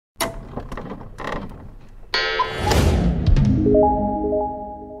It's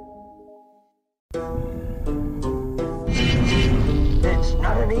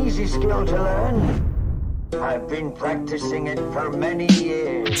not an easy skill to learn. I've been practicing it for many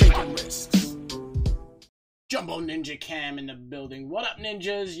years. Taking risks. Jumbo Ninja Cam in the building. What up,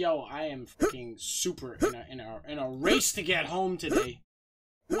 ninjas? Yo, I am freaking super in a race to get home today.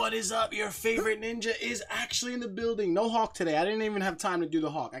 What is up? Your favorite ninja is actually in the building. No hawk today. I didn't even have time to do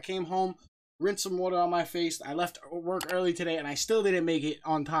the hawk. I came home, rinsed some water on my face. I left work early today, and I still didn't make it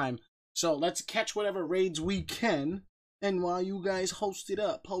on time. So let's catch whatever raids we can. And while you guys post it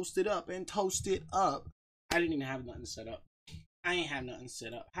up, and toast it up. I didn't even have nothing set up. I ain't have nothing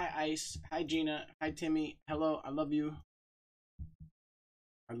set up. Hi, Ice. Hi, Gina. Hi, Timmy. Hello. I love you.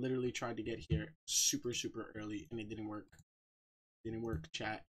 I literally tried to get here super early, and it didn't work. Didn't work,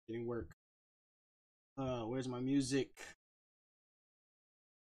 chat. Didn't work. Where's my music?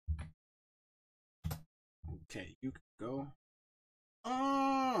 Okay, you can go.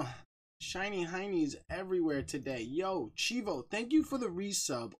 Shiny heinies everywhere today. Yo, Chivo, thank you for the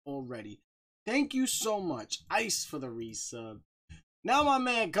resub already. Thank you so much. Ice for the resub. Now my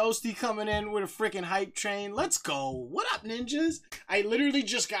man Ghosty coming in with a freaking hype train. Let's go. What up, ninjas? I literally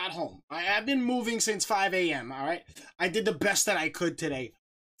just got home. I've been moving since 5 a.m., all right? I did the best that I could today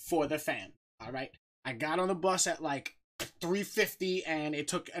for the fam, all right? I got on the bus at like 3:50, and it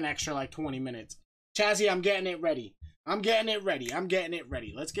took an extra like 20 minutes. Chazzy, I'm getting it ready. I'm getting it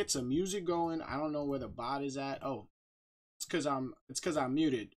ready. Let's get some music going. I don't know where the bot is at. Oh, it's because I'm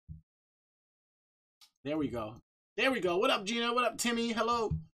muted. There we go. There we go. What up, Gina? What up, Timmy?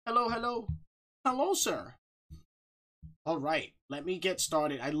 Hello. Hello, sir. All right. Let me get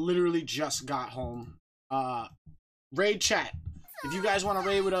started. I literally just got home. Raid chat. If you guys want to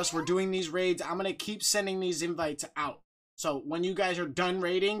raid with us, we're doing these raids. I'm going to keep sending these invites out. So when you guys are done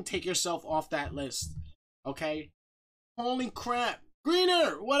raiding, take yourself off that list. Okay? Holy crap.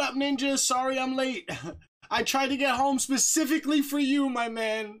 Greener! What up, ninjas? Sorry I'm late. I tried to get home specifically for you, my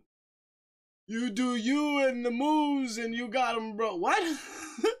man. You do you and the moves and you got them, bro. What?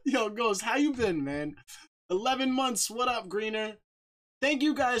 Yo, Ghost, how you been, man? 11 months. What up, Greener? Thank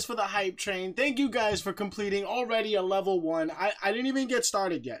you guys for the hype train. Thank you guys for completing already a level 1. I didn't even get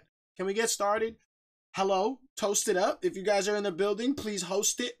started yet. Can we get started? Hello, toast it up. If you guys are in the building, please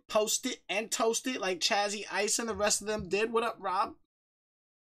host it, post it, and toast it like Chazzy, Ice, and the rest of them did. What up, Rob?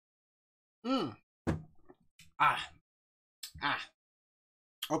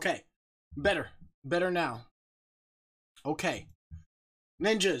 Okay. Better now. Okay.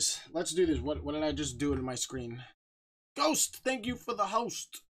 Ninjas, let's do this. What did I just do to my screen? Ghost, thank you for the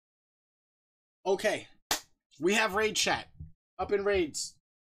host. Okay. We have raid chat. Up in raids.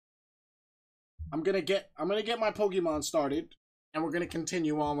 I'm gonna get my Pokemon started, and we're gonna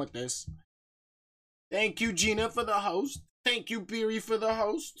continue on with this. Thank you, Gina, for the host. Thank you, Beery, for the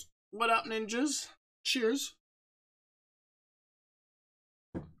host. What up, ninjas? Cheers.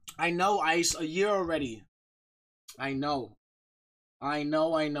 I know, Ice, a year already. I know.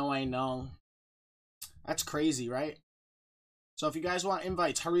 That's crazy, right? So if you guys want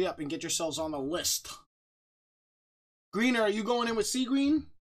invites, hurry up and get yourselves on the list. Greener, are you going in with Sea Green?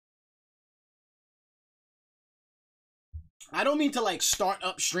 I don't mean to like start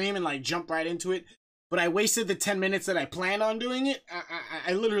upstream and like jump right into it, but I wasted the 10 minutes that I planned on doing it.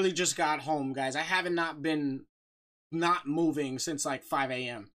 I literally just got home, guys. I haven't been moving since like 5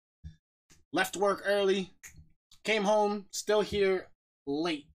 a.m. Left work early, came home, still here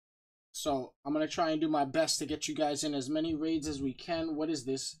late. So I'm going to try and do my best to get you guys in as many raids as we can. What is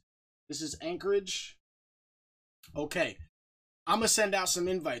this? This is Anchorage. Okay. I'm going to send out some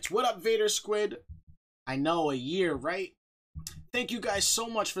invites. What up, Vader Squid? I know, a year, right? Thank you guys so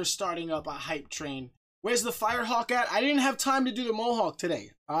much for starting up a hype train. Where's the Firehawk at? I didn't have time to do the Mohawk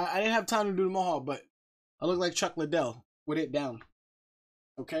today. I didn't have time to do the Mohawk, but I look like Chuck Liddell with it down.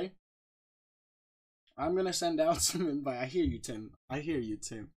 Okay? I'm going to send out some invite. I hear you, Tim.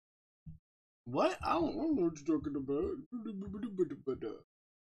 What? I don't know what you're talking about.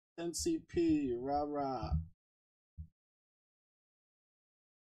 NCP, rah.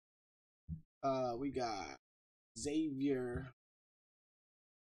 We got Xavier.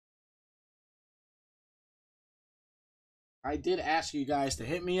 I did ask you guys to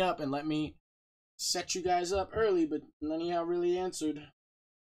hit me up and let me set you guys up early, but none of y'all really answered.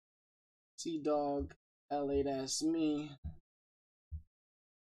 T-Dog, L8, that's me.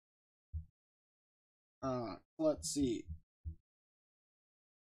 Let's see.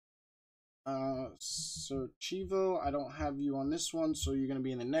 So Chivo, I don't have you on this one, so you're gonna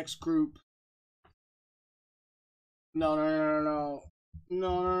be in the next group. No.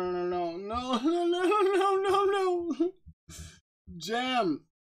 Jam.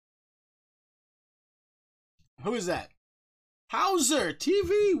 Who is that? Hauser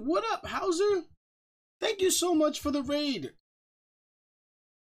TV. What up, Hauser? Thank you so much for the raid.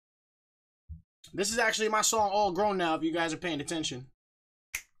 This is actually my song All Grown now, if you guys are paying attention.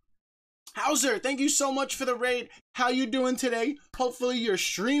 Hauser, thank you so much for the raid. How you doing today? Hopefully your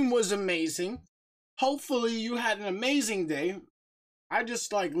stream was amazing. Hopefully you had an amazing day. I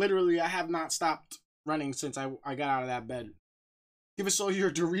just, like, literally, I have not stopped running since I got out of that bed. Give us all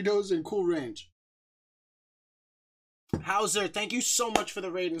your Doritos and Cool Ranch. Hauser, thank you so much for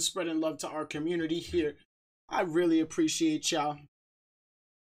the raid and spreading love to our community here. I really appreciate y'all.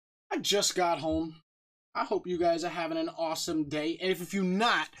 I just got home. I hope you guys are having an awesome day. And if you're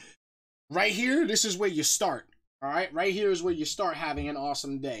not, right here, this is where you start. All right? Right here is where you start having an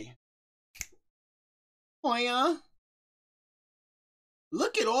awesome day. Oh, yeah?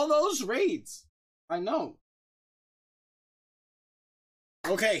 Look at all those raids. I know.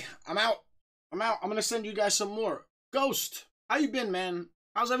 Okay, I'm out. I'm going to send you guys some more. Ghost, how you been, man?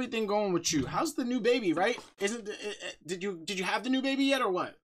 How's everything going with you? How's the new baby, right? Did you have the new baby yet or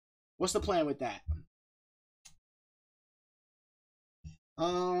what? What's the plan with that?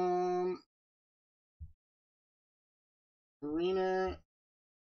 Greener,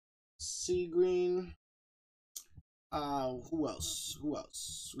 Sea Green. Who else? Who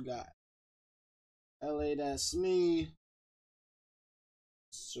else? We got LA, that's me.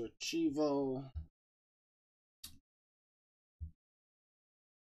 Sir Chivo.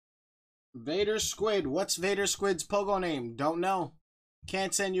 Vader Squid. What's Vader Squid's Pogo name? Don't know.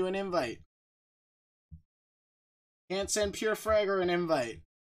 Can't send you an invite. Can't send Pure Fragger an invite.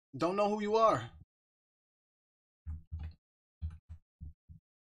 Don't know who you are.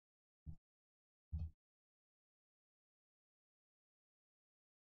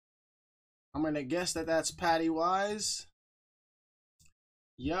 I'm gonna guess that that's Patty Wise.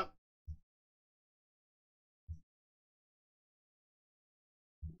 Yep.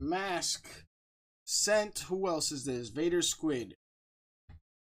 Mask. Sent. Who else is this? Vader Squid.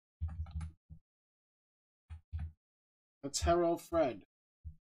 That's Harold Fred.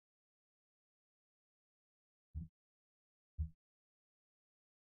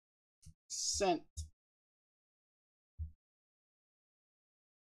 Sent.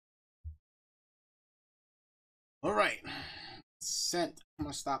 All right. Sent. I'm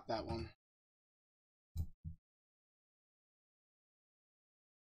gonna stop that one.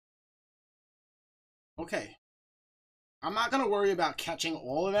 Okay. I'm not gonna worry about catching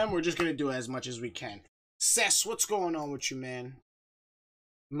all of them. We're just gonna do as much as we can. Cess, what's going on with you, man?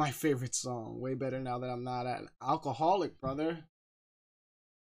 My favorite song. Way better now that I'm not an alcoholic, brother.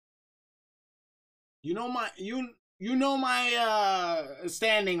 You know my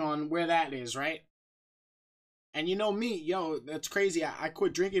standing on where that is, right? And you know me, yo, that's crazy. I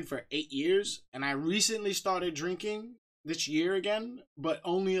quit drinking for 8 years, and I recently started drinking this year again, but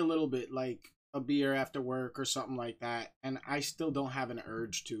only a little bit, like a beer after work or something like that. And I still don't have an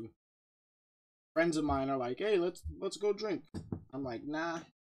urge to. Friends of mine are like, "Hey, let's go drink." I'm like, "Nah,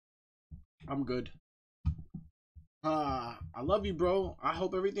 I'm good." I love you, bro. I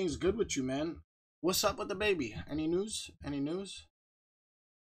hope everything's good with you, man. What's up with the baby? Any news? Any news?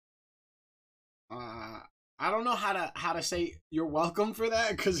 I don't know how to say you're welcome for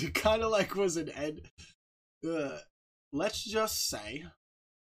that, because it kind of like was an end. Let's just say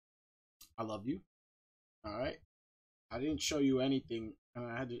I love you. All right. I didn't show you anything, and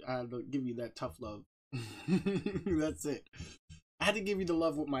I had to give you that tough love. That's it. I had to give you the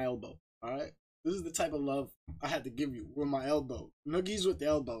love with my elbow. All right. This is the type of love I had to give you with my elbow. Noogies with the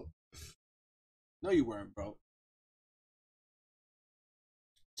elbow. No, you weren't, bro.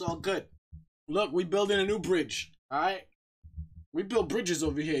 It's all good. Look, we building a new bridge. All right. We build bridges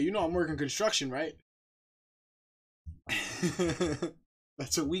over here. You know I'm working construction, right?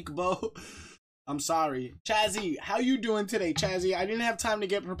 That's a weak bow. I'm sorry. Chazzy, how you doing today, Chazzy? I didn't have time to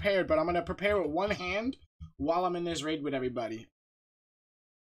get prepared, but I'm going to prepare with one hand while I'm in this raid with everybody.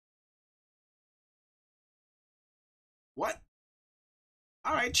 What?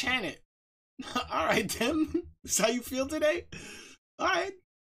 All right, chant it. All right, Tim. Is how you feel today? All right.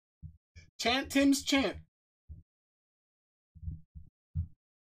 Chant Tim's chant.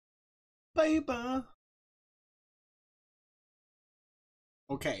 Baby.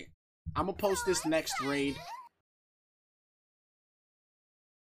 Okay. I'm gonna post this next raid.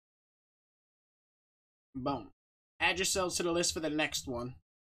 Boom. Add yourselves to the list for the next one.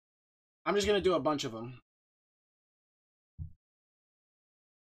 I'm just gonna do a bunch of them.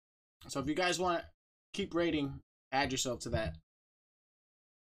 So if you guys want to keep raiding, add yourself to that.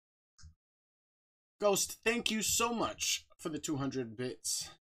 Ghost, thank you so much for the 200 bits.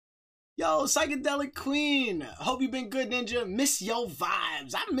 Yo, Psychedelic Queen. Hope you've been good, Ninja. Miss yo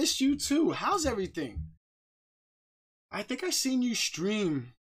vibes. I miss you too. How's everything? I think I seen you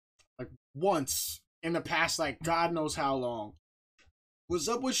stream like once in the past, like God knows how long. What's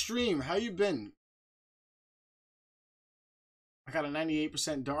up with stream? How you been? I got a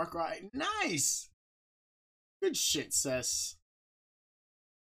 98% Darkrai. Nice. Good shit, Cess.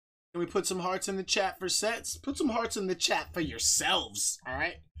 Can we put some hearts in the chat for sets? Put some hearts in the chat for yourselves, all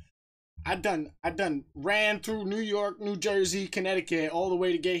right? I done ran through New York, New Jersey, Connecticut, all the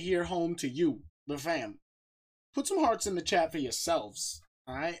way to get here home to you, the fam. Put some hearts in the chat for yourselves,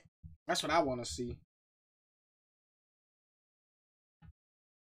 all right? That's what I want to see.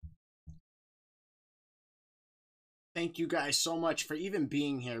 Thank you guys so much for even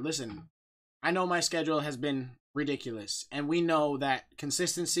being here. Listen, I know my schedule has been ridiculous, and we know that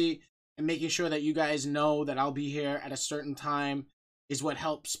consistency and making sure that you guys know that I'll be here at a certain time is what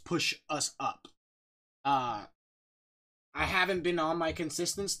helps push us up. I haven't been on my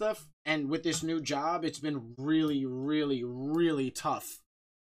consistent stuff, and with this new job, it's been really, really, really tough.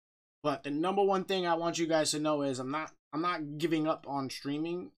 But the number one thing I want you guys to know is I'm not giving up on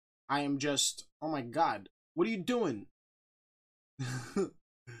streaming. I am just, oh my God, what are you doing?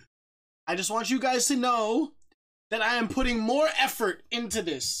 I just want you guys to know that I am putting more effort into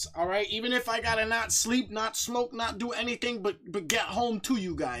this, all right? Even if I gotta not sleep, not smoke, not do anything but get home to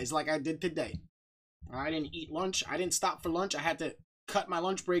you guys like I did today. I didn't eat lunch. I didn't stop for lunch. I had to cut my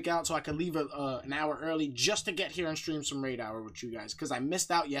lunch break out so I could leave an hour early just to get here and stream some Raid Hour with you guys because I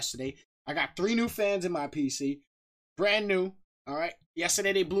missed out yesterday. I got 3 new fans in my PC. Brand new, all right?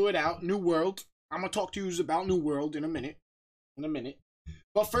 Yesterday they blew it out. New World. I'm gonna talk to you about New World in a minute.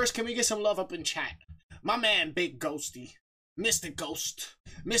 But first, can we get some love up in chat? My man, Big Ghosty, Mr. Ghost,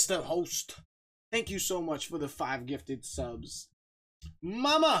 Mr. Host. Thank you so much for the 5 gifted subs.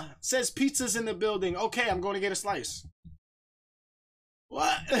 Mama says pizza's in the building. Okay, I'm going to get a slice.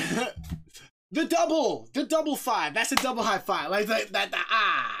 What? The double 5. That's a double high five. Like that.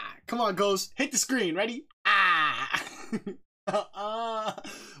 Ah, come on, Ghost. Hit the screen. Ready? Ah.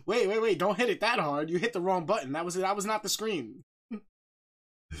 Wait. Don't hit it that hard. You hit the wrong button. That was not the screen.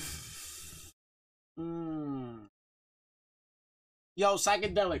 Yo,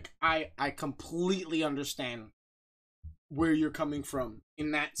 Psychedelic, I completely understand where you're coming from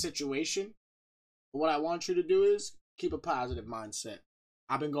in that situation. But what I want you to do is keep a positive mindset.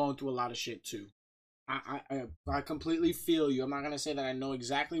 I've been going through a lot of shit too. I completely feel you. I'm not gonna say that I know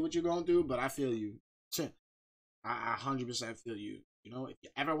exactly what you're going through, but I feel you. I 100% feel you. You know, if you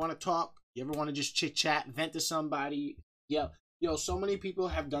ever want to talk, you ever want to just chit chat, vent to somebody, yo, so many people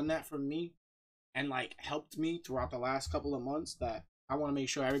have done that for me and like helped me throughout the last couple of months that I want to make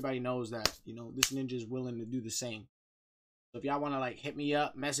sure everybody knows that, you know, this ninja is willing to do the same. So if y'all want to like hit me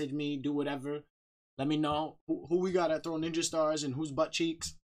up, message me, do whatever, let me know who we got to throw ninja stars and who's butt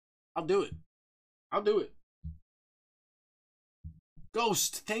cheeks. I'll do it.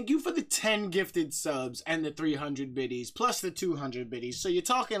 Ghost, thank you for the 10 gifted subs and the 300 biddies plus the 200 biddies. So you're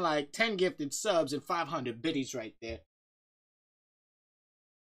talking like 10 gifted subs and 500 biddies right there.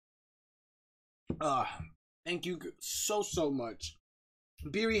 Thank you so much.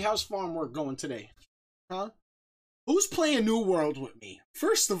 Beery, how's farm work going today? Huh? Who's playing New World with me?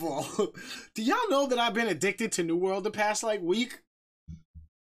 First of all, do y'all know that I've been addicted to New World the past like week?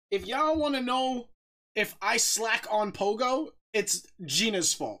 If y'all want to know if I slack on Pogo, it's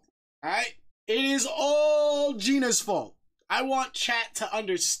Gina's fault. Alright? It is all Gina's fault. I want chat to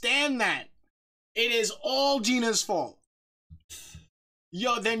understand that. It is all Gina's fault.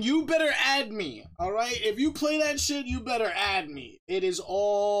 Yo, then you better add me, alright? If you play that shit, you better add me. It is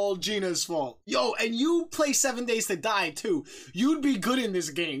all Gina's fault. Yo, and you play 7 Days to Die, too. You'd be good in this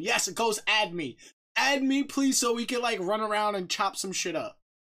game. Yes, it goes add me. Add me, please, so we can, like, run around and chop some shit up.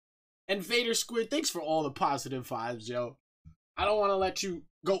 And Vader Squid, thanks for all the positive vibes, yo. I don't want to let you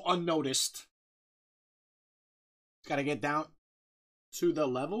go unnoticed. Gotta get down to the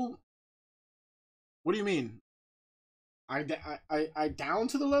level? What do you mean? I down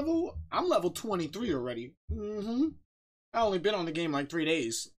to the level? I'm level 23 already. I only been on the game like 3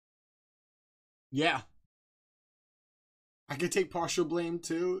 days. Yeah. I can take partial blame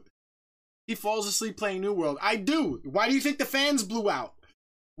too. He falls asleep playing New World. I do. Why do you think the fans blew out?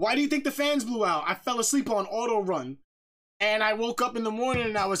 I fell asleep on auto run. And I woke up in the morning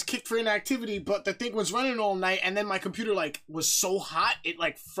and I was kicked for inactivity, but the thing was running all night, and then my computer like was so hot it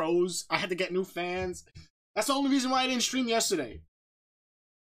like froze. I had to get new fans. That's the only reason why I didn't stream yesterday.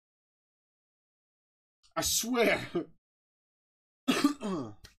 I swear.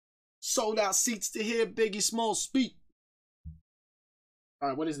 Sold out seats to hear Biggie Smalls speak.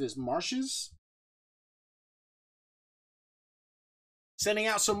 Alright, what is this? Marshes? Sending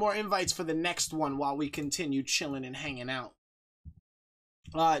out some more invites for the next one while we continue chilling and hanging out.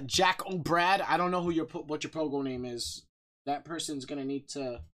 Jack O'Brad, I don't know who what your Pogo name is. That person's gonna need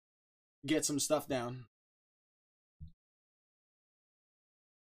to get some stuff down.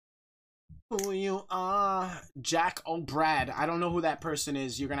 Who you are? Jack O'Brad. I don't know who that person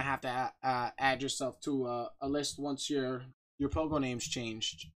is. You're gonna have to add yourself to a list once your Pogo name's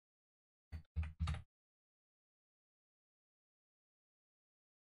changed.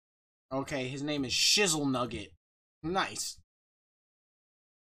 Okay, his name is Shizzle Nugget. Nice.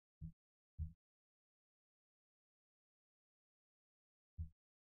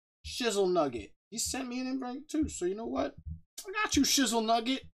 Shizzle Nugget. He sent me an invite too, so you know what? I got you, Shizzle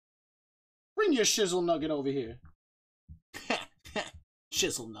Nugget. Bring your Shizzle Nugget over here.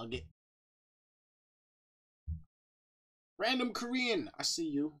 Shizzle Nugget. Random Korean. I see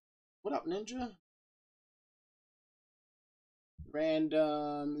you. What up, Ninja?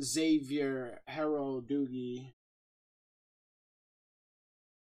 Random Xavier, Harold, Doogie.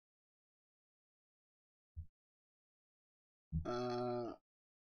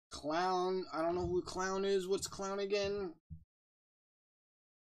 Clown. I don't know who Clown is. What's Clown again?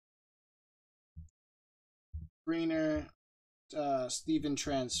 Greener. Steven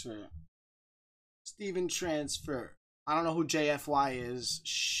Transfer. Steven Transfer. I don't know who JFY is.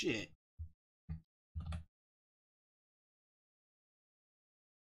 Shit.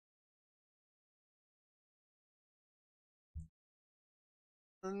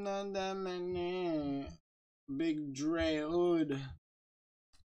 Big Dre Hood.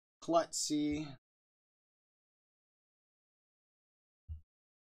 Klutzy.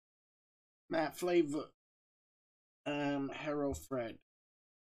 Matt Flavor. Hero Fred.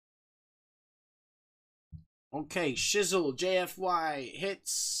 Okay, Shizzle, JFY,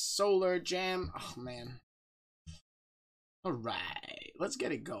 Hits, Solar Jam. Oh man. Alright, let's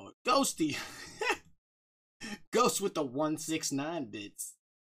get it going. Ghosty. Ghost with the 169 bits.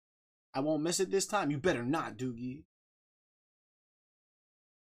 I won't miss it this time. You better not, Doogie.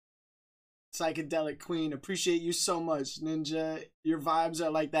 Psychedelic Queen, appreciate you so much, Ninja. Your vibes are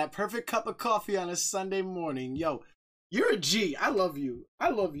like that perfect cup of coffee on a Sunday morning. Yo, you're a G. I love you. I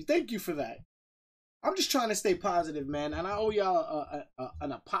love you. Thank you for that. I'm just trying to stay positive, man. And I owe y'all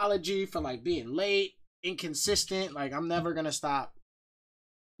an apology for like being late, inconsistent. Like, I'm never going to stop.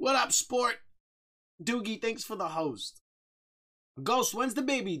 What up, sport? Doogie, thanks for the host. Ghost, when's the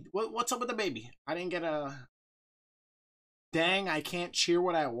baby? What's up with the baby? I didn't get a... Dang, I can't cheer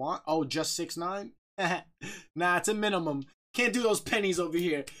what I want. Oh, just 6'9"? Nah, it's a minimum. Can't do those pennies over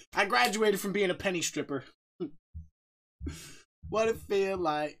here. I graduated from being a penny stripper. What it feel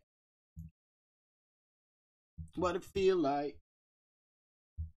like? What it feel like?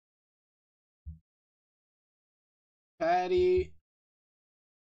 Patty.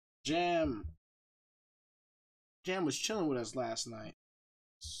 Jam. Jam was chilling with us last night.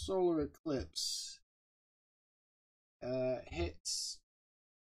 Solar Eclipse. Hits.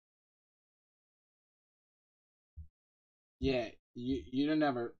 Yeah, you don't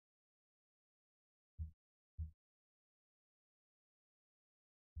never.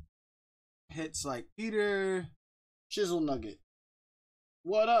 Hits like Peter. Shizzle Nugget.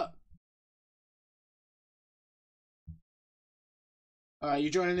 What up? You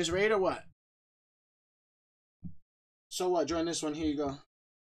joining this raid or what? So what? Join this one. Here you go.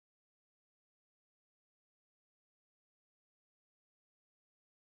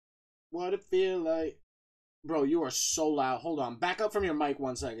 What it feel like? Bro, you are so loud. Hold on. Back up from your mic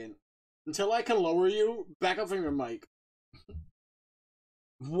 1 second. Until I can lower you, back up from your mic.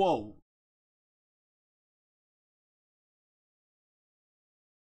 Whoa.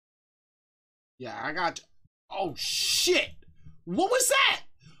 Yeah, I got you. Oh, shit. What was that?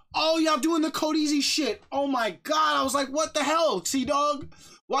 Oh, y'all doing the Code Easy shit. Oh, my God. I was like, what the hell, T-Dog?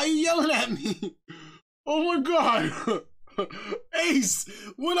 Why are you yelling at me? Oh, my God. Ace,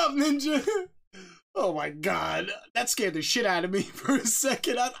 what up, Ninja? Oh, my God. That scared the shit out of me for a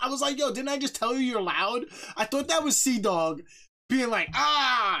second. I was like, yo, didn't I just tell you you're loud? I thought that was C-Dog being like,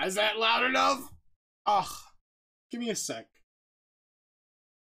 is that loud enough? Ugh. Give me a sec.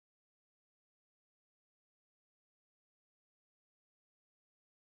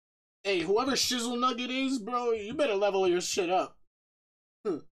 Hey, whoever Shizzle Nugget is, bro, you better level your shit up.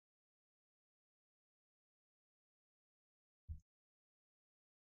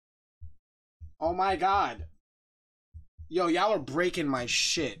 Oh my God. Yo, y'all are breaking my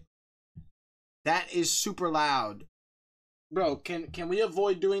shit. That is super loud. Bro, can we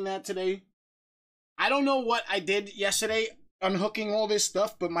avoid doing that today? I don't know what I did yesterday. unhooking all this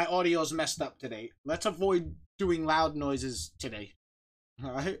stuff, but my audio's messed up today. Let's avoid doing loud noises today.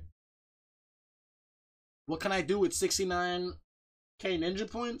 Alright? What can I do with 69k ninja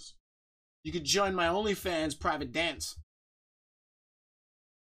points? You could join my OnlyFans private dance.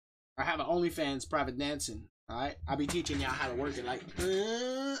 I have an OnlyFans private dancing. Alright? I'll be teaching y'all how to work it like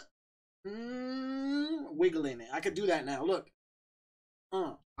wiggling it. I could do that now. Look.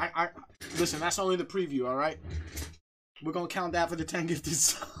 Listen, that's only the preview, alright? We're gonna count that for the 10 gifted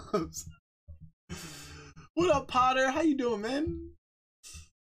subs. What up, Potter? How you doing, man?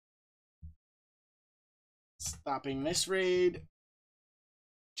 Stopping this raid.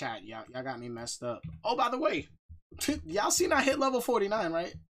 Chat, y'all got me messed up. Oh, by the way, y'all seen I hit level 49,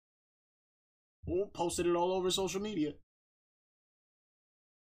 right? Oh, posted it all over social media.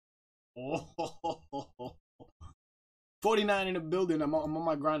 Oh, 49 in the building. I'm on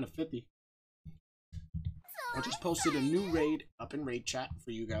my grind to 50. I just posted a new raid up in raid chat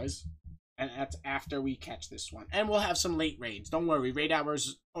for you guys. And that's after we catch this one. And we'll have some late raids. Don't worry, raid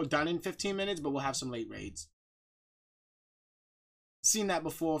hours are done in 15 minutes, but we'll have some late raids. Seen that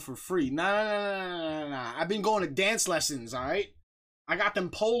before for free. Nah. I've been going to dance lessons, alright? I got them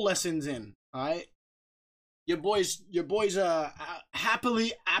pole lessons in, alright? Your boy's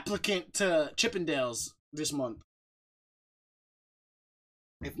happily applicant to Chippendales this month.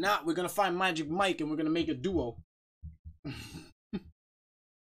 If not, we're gonna find Magic Mike and we're gonna make a duo.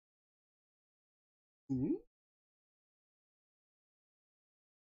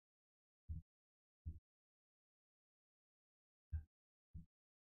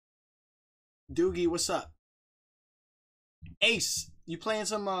 Doogie, what's up? Ace, you playing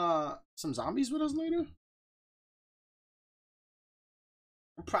some zombies with us later?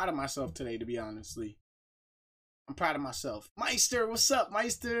 I'm proud of myself today, to be honestly. I'm proud of myself. Meister, what's up,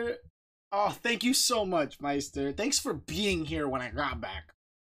 Meister? Oh, thank you so much, Meister. Thanks for being here when I got back.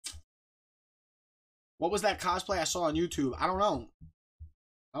 What was that cosplay I saw on YouTube? I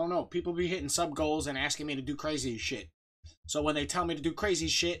don't know. People be hitting sub goals and asking me to do crazy shit. So when they tell me to do crazy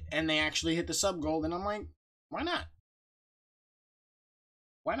shit and they actually hit the sub goal, then I'm like, why not?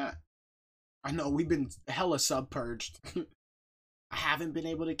 Why not? I know we've been hella sub purged. I haven't been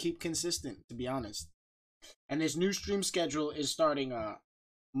able to keep consistent, to be honest. And this new stream schedule is starting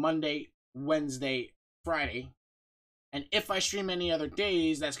Monday, Wednesday, Friday. And if I stream any other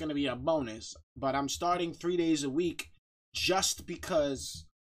days, that's going to be a bonus. But I'm starting 3 days a week just because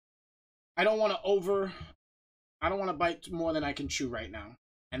I don't want to bite more than I can chew right now.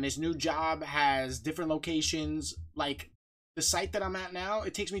 And this new job has different locations. Like the site that I'm at now,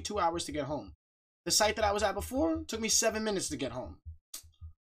 it takes me 2 hours to get home. The site that I was at before took me 7 minutes to get home.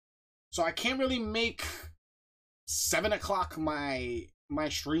 So I can't really make 7 o'clock my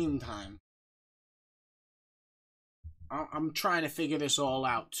stream time. I'm trying to figure this all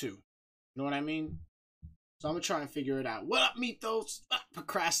out too. You know what I mean? So I'm gonna try and figure it out. What up, Mythos?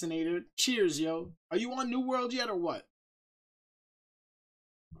 Procrastinator. Cheers, yo. Are you on New World yet or what?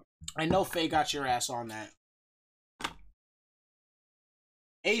 I know Faye got your ass on that.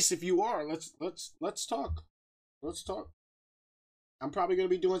 Ace, if you are, let's talk. Let's talk. I'm probably gonna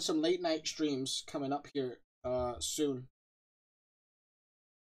be doing some late night streams coming up here soon.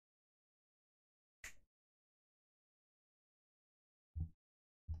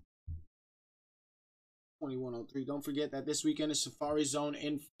 $21.03. Don't forget that this weekend is Safari Zone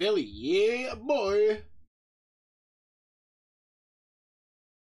in Philly. Yeah, boy.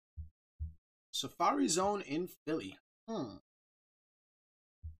 Safari Zone in Philly.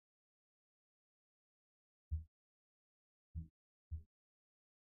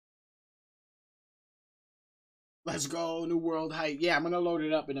 Let's go, New World Hype. Yeah, I'm going to load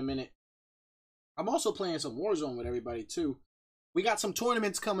it up in a minute. I'm also playing some Warzone with everybody, too. We got some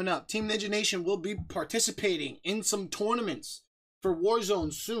tournaments coming up. Team Ninja Nation will be participating in some tournaments for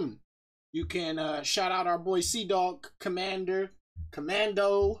Warzone soon. You can shout out our boy Sea-Dog, Commander,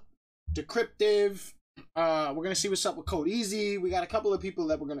 Commando, Decryptive. We're going to see what's up with Code Easy. We got a couple of people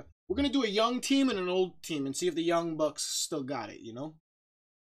that we're going to do a young team and an old team and see if the young bucks still got it, you know?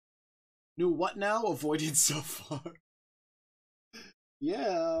 New what now? Avoided so far.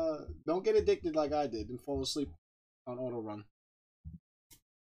 Yeah, don't get addicted like I did and fall asleep on auto run.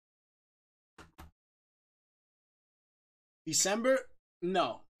 December?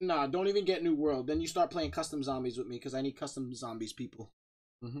 No, don't even get New World. Then you start playing custom zombies with me because I need custom zombies people.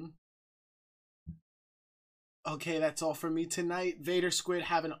 Okay, that's all for me tonight. Vader Squid,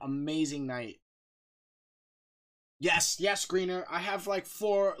 have an amazing night. Yes, Greener. I have like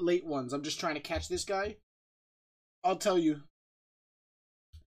 4 late ones. I'm just trying to catch this guy. I'll tell you.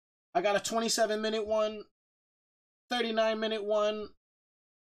 I got a 27-minute one, 39-minute one,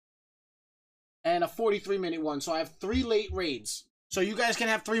 and a 43-minute one. So I have 3 late raids. So you guys can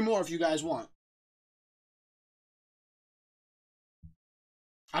have 3 more if you guys want.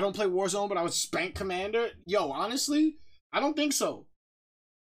 I don't play Warzone, but I would spank Commander. Yo, honestly, I don't think so.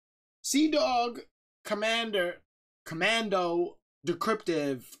 Sea-Dog, Commander, Commando,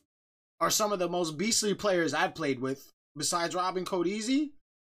 Decryptive are some of the most beastly players I've played with, besides Rob and Code Easy.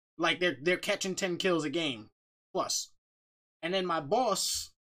 Like, they're catching 10 kills a game, plus. And then my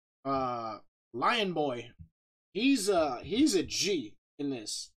boss, Lion Boy, he's a G in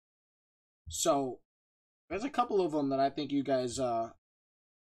this. So, there's a couple of them that I think you guys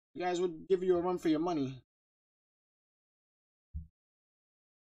would give you a run for your money.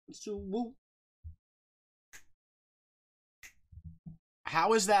 So, woo.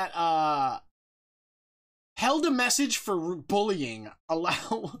 How is that, held a message for bullying.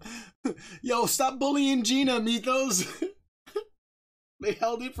 Allow, yo, stop bullying Gina, Mythos. They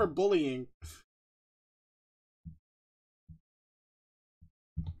held it for bullying.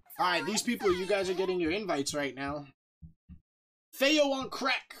 Alright, these people, you guys are getting your invites right now. Theo on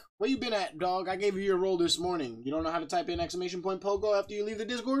crack. Where you been at, dog? I gave you your role this morning. You don't know how to type in exclamation point Pogo after you leave the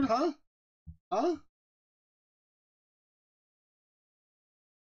Discord, huh? Huh?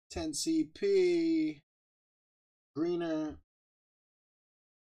 10 CP. Greener.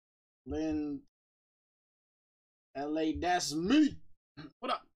 Lynn. LA, that's me.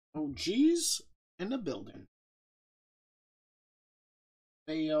 What up? Oh, geez. In the building.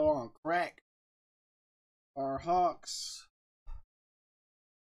 Theo on crack. Our Hawks.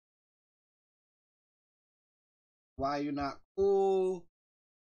 Why you not cool?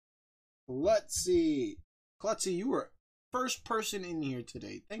 Klutzy. Klutzy, you were first person in here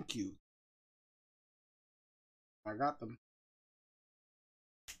today. Thank you. I got them.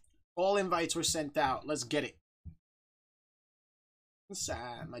 All invites were sent out. Let's get it.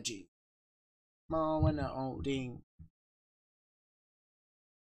 Inside my Jeep. Mom in the old ding.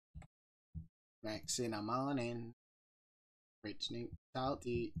 Max in the morning. Rich Nick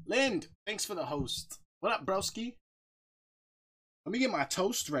Salty. Lind, thanks for the host. What up, broski? Let me get my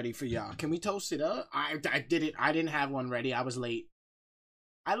toast ready for y'all. Can we toast it up? I did it. I didn't have one ready. I was late.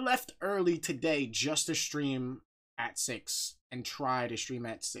 I left early today just to stream at 6 and try to stream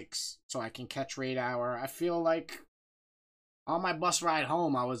at 6 so I can catch raid hour. I feel like on my bus ride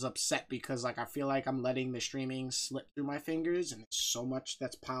home, I was upset because like I feel like I'm letting the streaming slip through my fingers and there's so much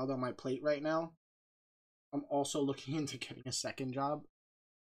that's piled on my plate right now. I'm also looking into getting a second job.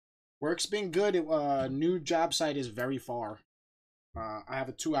 Work's been good. New job site is very far. I have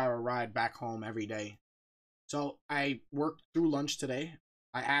a 2-hour ride back home every day. So I worked through lunch today.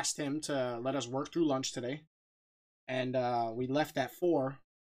 I asked him to let us work through lunch today. And we left at 4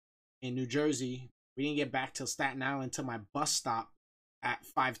 in New Jersey. We didn't get back till Staten Island till my bus stop at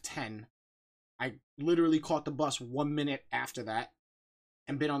 5:10. I literally caught the bus 1 minute after that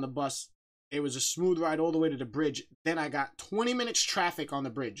and been on the bus. It was a smooth ride all the way to the bridge. Then I got 20 minutes traffic on the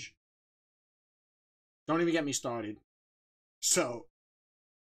bridge. Don't even get me started. So,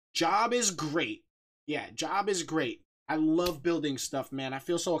 job is great. Yeah, job is great. I love building stuff, man. I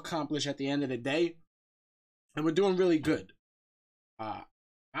feel so accomplished at the end of the day. And we're doing really good. I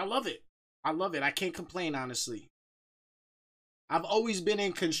love it. I love it. I can't complain, honestly. I've always been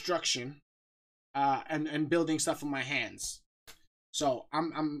in construction and building stuff with my hands. So,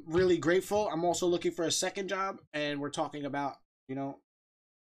 I'm really grateful. I'm also looking for a second job. And we're talking about, you know,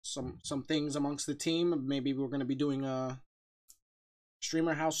 some things amongst the team. Maybe we're going to be doing a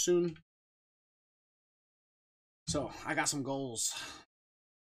streamer house soon. So I got some goals.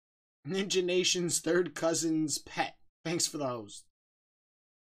 Ninja Nation's third cousin's pet. Thanks for the host.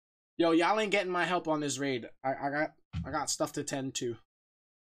 Yo, y'all ain't getting my help on this raid. I got stuff to tend to.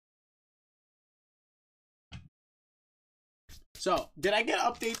 So did I get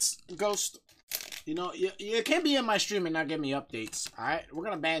updates, Ghost? You know, you can't be in my stream and not get me updates. Alright? We're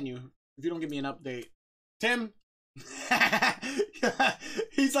gonna ban you if you don't give me an update. Tim?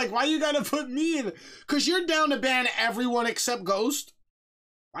 He's like, why you gotta put me in? Cause you're down to ban everyone except Ghost.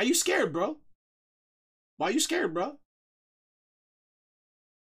 Why you scared, bro? Why you scared, bro?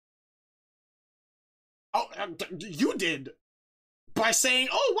 Oh, you did. By saying,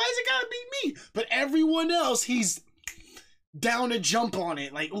 oh, why is it gotta be me? But everyone else, he's down to jump on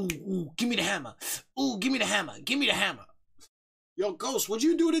it. Like, ooh, give me the hammer. Ooh, give me the hammer. Give me the hammer. Yo, Ghost, what'd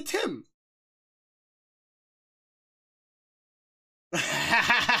you do to Tim?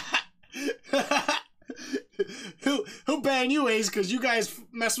 he'll ban you, Ace, because you guys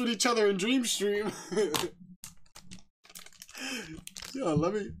mess with each other in Dream Stream. Yo,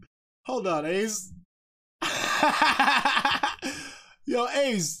 let me hold on, Ace. Yo,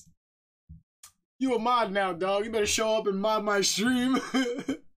 Ace. You a mod now, dog. You better show up and mod my stream.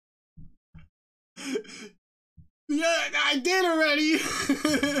 Yeah, I did already.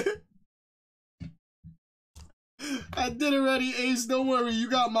 I did already, Ace. Don't worry. You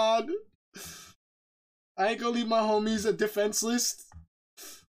got mod. I ain't gonna leave my homies a defenseless.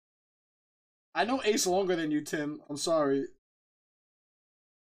 I know Ace longer than you, Tim. I'm sorry.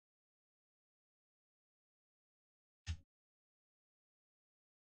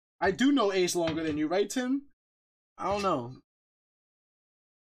 I do know Ace longer than you, right, Tim? I don't know.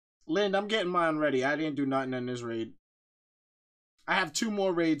 Lind, I'm getting mine ready. I didn't do nothing in this raid. I have 2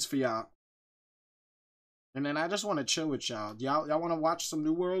 more raids for y'all. And then I just want to chill with y'all. Y'all want to watch some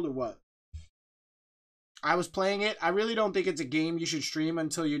New World or what? I was playing it. I really don't think it's a game you should stream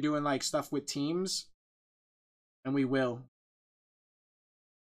until you're doing like stuff with teams. And we will.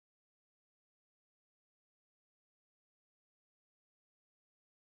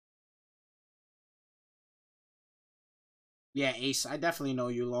 Yeah, Ace, I definitely know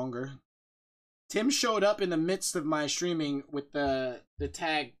you longer. Tim showed up in the midst of my streaming with the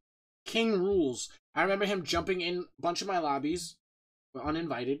tag King Rules. I remember him jumping in a bunch of my lobbies,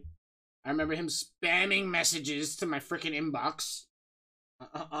 uninvited. I remember him spamming messages to my freaking inbox,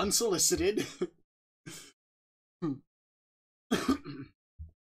 unsolicited.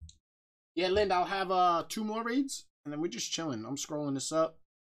 Yeah, Lind, I'll have 2 more raids, and then we're just chilling. I'm scrolling this up.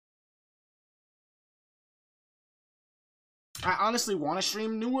 I honestly want to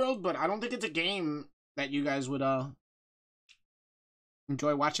stream New World, but I don't think it's a game that you guys would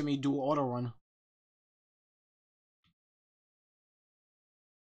enjoy watching me do auto run.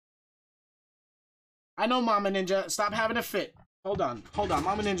 I know, Mama Ninja. Stop having a fit. Hold on.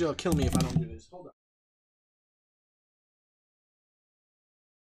 Mama Ninja will kill me if I don't do this. Hold on.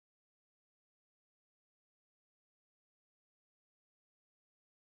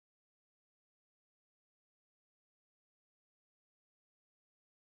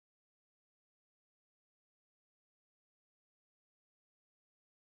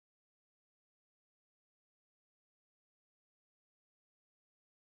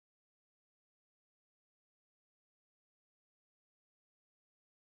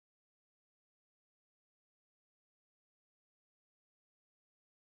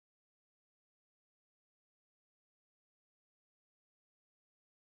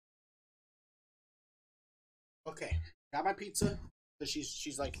 Okay, got my pizza. So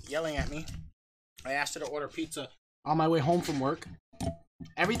she's like yelling at me. I asked her to order pizza on my way home from work.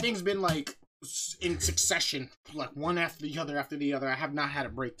 Everything's been like in succession, like one after the other after the other. I have not had a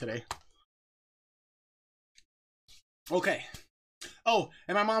break today. Okay. Oh,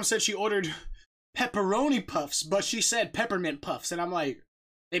 and my mom said she ordered pepperoni puffs, but she said peppermint puffs, and I'm like,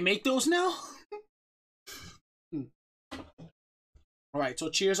 they make those now? All right, so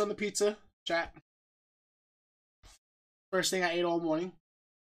cheers on the pizza, chat. First thing I ate all morning,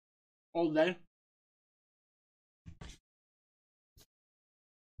 all day.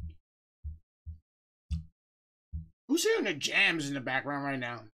 Who's hearing the jams in the background right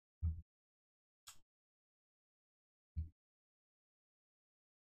now?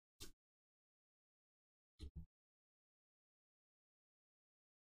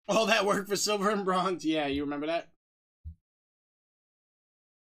 All that work for silver and bronze. Yeah, you remember that?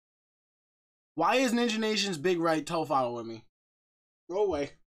 Why is Ninja Nation's Big Right toe following me? Go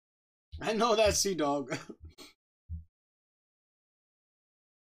away. I know that, Sea Dog.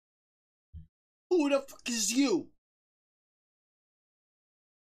 Who the fuck is you?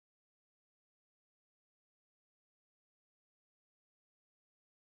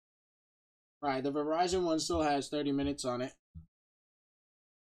 Alright, the Verizon one still has 30 minutes on it.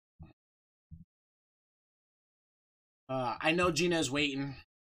 I know Gina's waiting.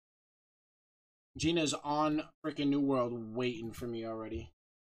 Gina's on freaking New World waiting for me already.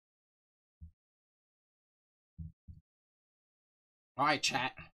 Alright,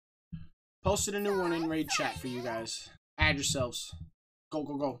 chat. Posted a new one in raid chat for you guys. Add yourselves. Go,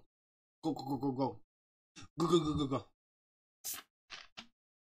 go, go. Go, go, go, go, go. Go, go, go, go, go.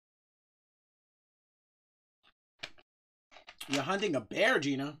 You're hunting a bear,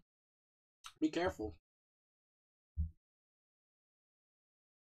 Gina. Be careful.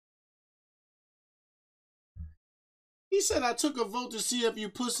 He said I took a vote to see if you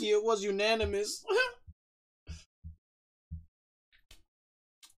pussy. It was unanimous.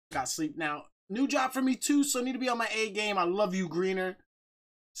 Got sleep now. New job for me too, so I need to be on my A game. I love you, Greener.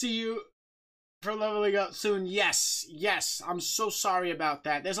 See you for leveling up soon. Yes, yes. I'm so sorry about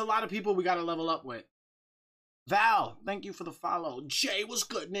that. There's a lot of people we gotta level up with. Val, thank you for the follow. Jay, what's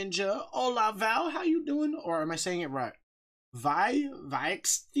good, ninja? Hola, Val, how you doing? Or am I saying it right?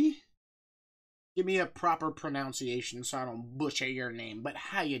 Viexty? Give me a proper pronunciation so I don't butcher your name. But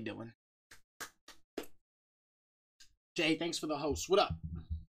how you doing? Jay, thanks for the host. What up?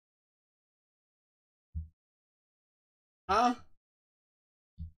 Huh?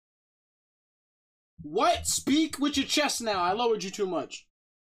 What? Speak with your chest now. I lowered you too much.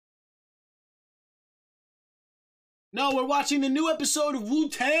 No, we're watching the new episode of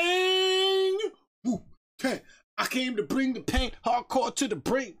Wu-Tang. Wu-Tang. I came to bring the pain hardcore to the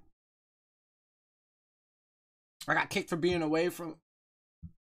brain. I got kicked for being away from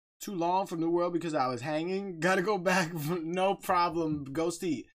too long from New World because I was hanging. Gotta go back. No problem.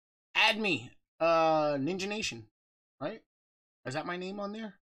 Ghosty. Add me. Ninja Nation. Right? Is that my name on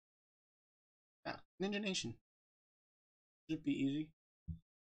there? Yeah. Ninja Nation. Should be easy.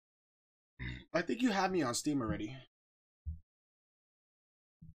 I think you have me on Steam already.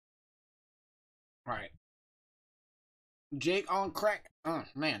 Alright. Jake on crack. Oh,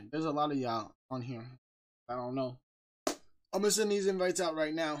 man. There's a lot of y'all on here. I don't know. I'm gonna send these invites out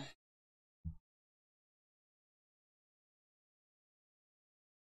right now.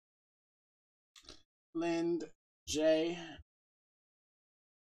 Lind, Jay.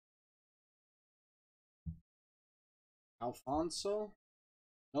 Alfonso?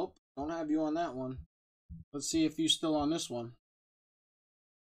 Nope, don't have you on that one. Let's see if you're still on this one.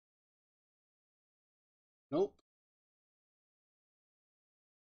 Nope.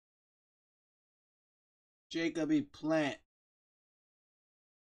 Jacoby Plant.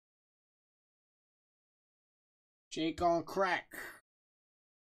 Jake on crack.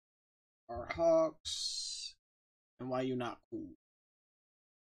 Our Hawks. And why you not cool?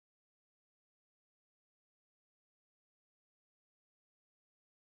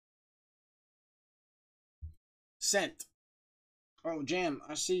 Sent. Oh, Jam,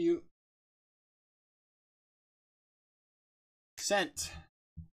 I see you. Sent.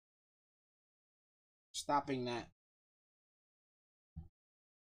 Stopping that.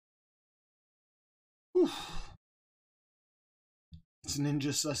 Whew. It's Ninja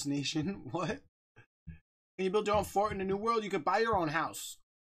Assassination. What? Can you build your own fort in the New World? You could buy your own house.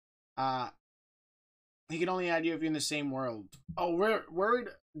 He can only add you if you're in the same world. Oh, we're worried.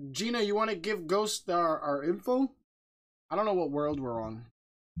 Gina, you want to give Ghost our info? I don't know what world we're on.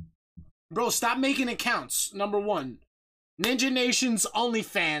 Bro, stop making accounts. Number one. Ninja Nation's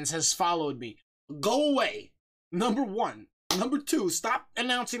OnlyFans has followed me. Go away. Number one. Number two, stop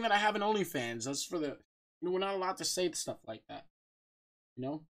announcing that I have an OnlyFans. That's for the... You know, we're not allowed to say stuff like that. You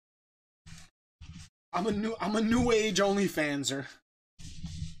know? I'm a new age OnlyFanser.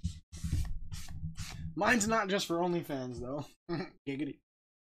 Mine's not just for OnlyFans though. Giggity.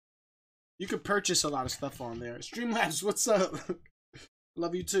 You could purchase a lot of stuff on there. Streamlabs, what's up?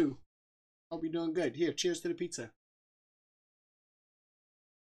 Love you too. Hope you're doing good. Here, cheers to the pizza.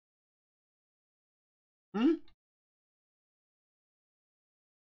 Hmm?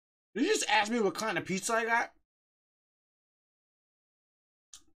 Did you just ask me what kind of pizza I got?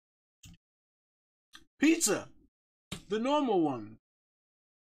 Pizza! The normal one.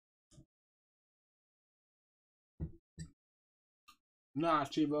 Nah,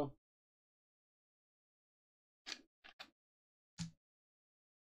 Chivo.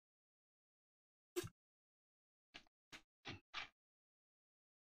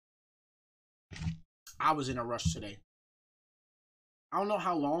 I was in a rush today. I don't know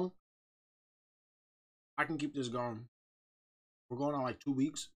how long I can keep this going. We're going on like 2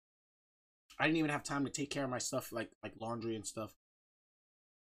 weeks. I didn't even have time to take care of my stuff, like laundry and stuff.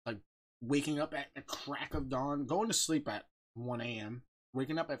 Like waking up at the crack of dawn, going to sleep at 1 a.m.,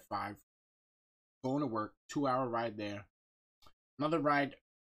 waking up at 5, going to work, 2-hour ride there, another ride,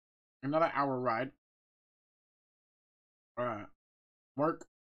 another hour ride, work,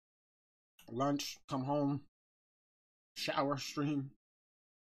 lunch, come home, shower, stream.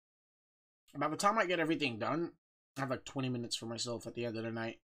 By the time I get everything done, I have like 20 minutes for myself at the end of the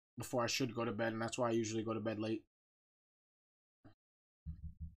night before I should go to bed, and that's why I usually go to bed late.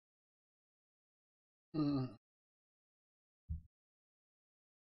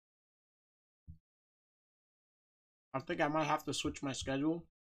 I think I might have to switch my schedule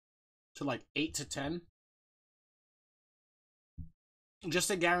to like 8 to 10. Just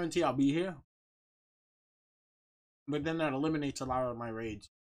to guarantee I'll be here. But then that eliminates a lot of my raids.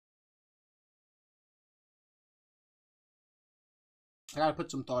 I gotta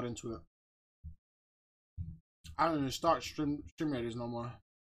put some thought into it. I don't even start stream raiders no more.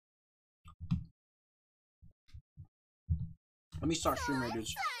 Let me start stream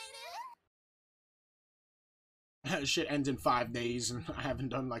raiders. Shit ends in 5 days, and I haven't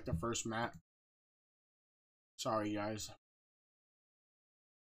done like the first map. Sorry, guys.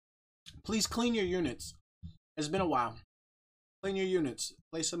 Please clean your units. It's been a while. Clean your units.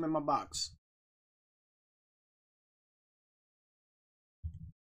 Place them in my box.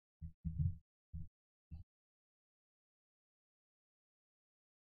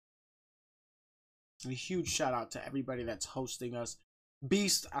 A huge shout out to everybody that's hosting us.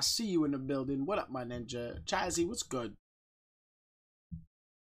 Beast, I see you in the building. What up, my ninja? Chazzy, what's good?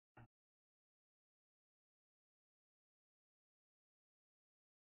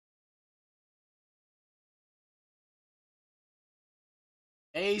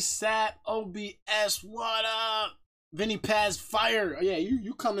 ASAP, OBS, what up? Vinny Paz, fire. Oh, yeah,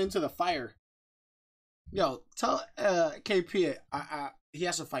 you come into the fire. Yo, tell KP he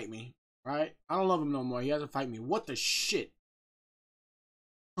has to fight me, right? I don't love him no more. He has to fight me. What the shit?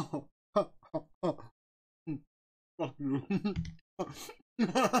 Fuck you.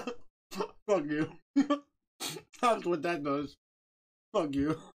 Fuck you. That's what that does. Fuck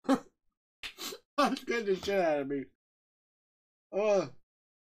you. That scared the shit out of me.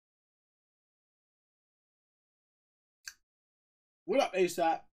 What up,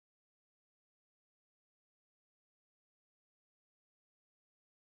 ASAP?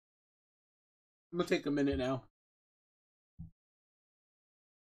 I'm gonna take a minute now.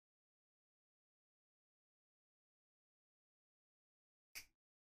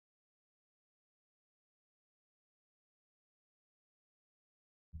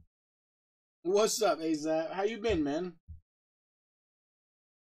 What's up, ASAP? How you been, man?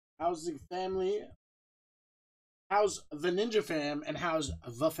 How's the family? How's the Ninja fam? And how's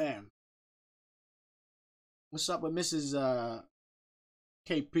the fam? What's up with Mrs.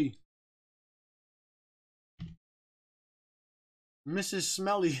 KP? Mrs.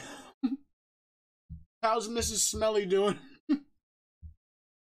 Smelly. How's Mrs. Smelly doing?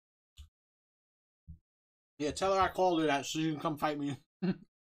 Yeah, tell her I called her that so she can come fight me.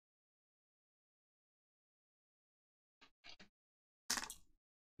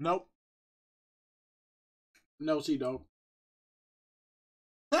 Nope. No, she don't.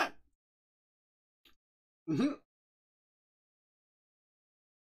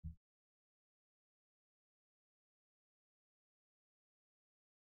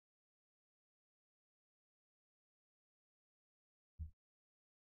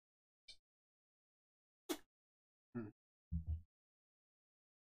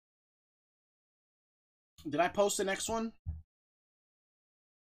 Did I post the next one?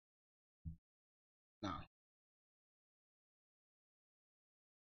 No.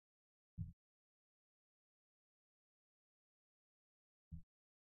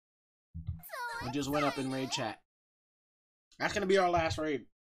 We just went up in raid chat. That's gonna be our last raid.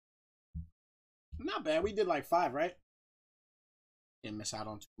 Not bad. We did like 5, right? Didn't miss out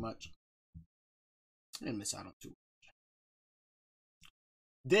on too much. Didn't miss out on too much.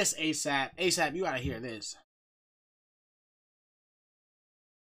 This ASAP. ASAP, you gotta hear this.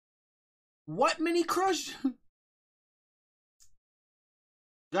 What mini crush?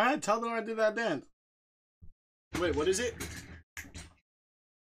 Go ahead, tell them I did that dance. Wait, what is it?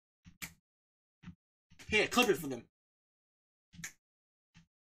 Here, clip it for them.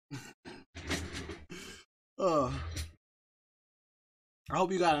 I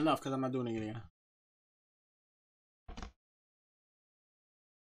hope you got enough because I'm not doing it again.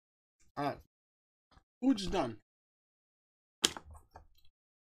 Alright. We're just done.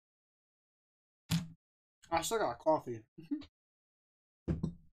 I still got coffee.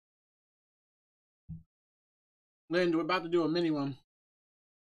 Then we're about to do a mini one.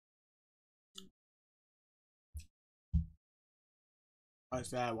 I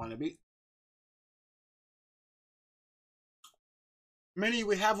said I want to be. Mini,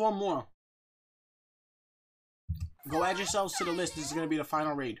 we have one more. Go add yourselves to the list. This is going to be the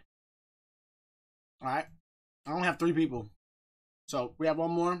final raid. Alright? I only have 3 people. So, we have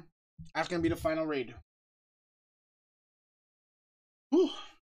one more. That's going to be the final raid. Whew.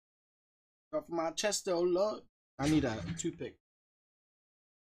 Off my chest, oh Lord. I need a toothpick.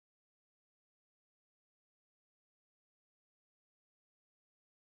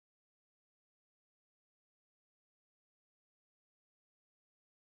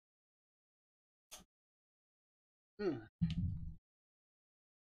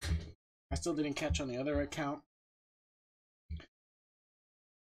 I still didn't catch on the other account.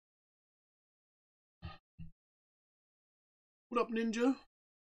 What up, Ninja?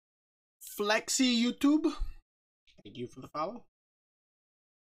 Flexi YouTube. Thank you for the follow.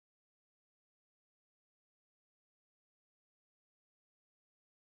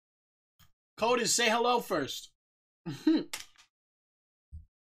 Code is say hello first.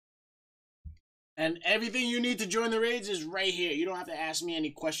 And everything you need to join the raids is right here. You don't have to ask me any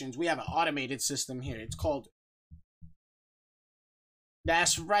questions. We have an automated system here. It's called...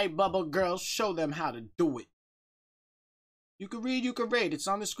 That's right, Bubble Girl. Show them how to do it. You can read, you can raid. It's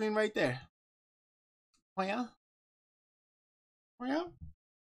on the screen right there. Oh yeah? Oh yeah?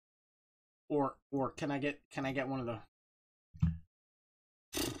 Or can I get one of the...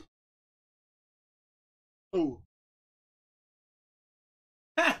 Ooh.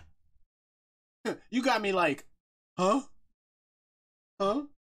 Ha! You got me like, huh? Huh?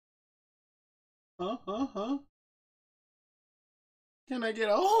 Huh? Huh? Huh? Can I get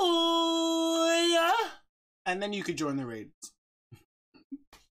a oh yeah? And then you could join the raids.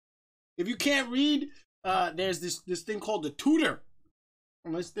 If you can't read, there's this thing called the tutor.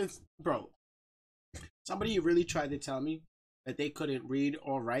 Unless this, bro. Somebody really tried to tell me that they couldn't read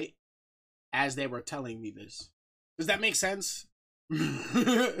or write as they were telling me this. Does that make sense?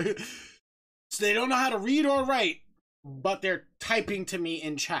 So they don't know how to read or write, but they're typing to me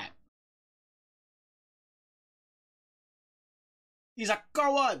in chat. He's a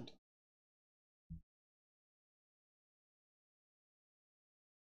coward.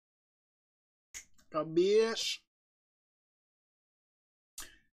 A bitch.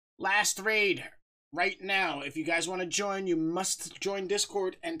 Last raid right now. If you guys want to join, you must join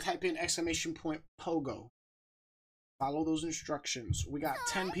Discord and type in !pogo. Follow those instructions. We got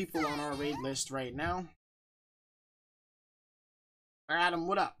 10 people on our raid list right now. Adam,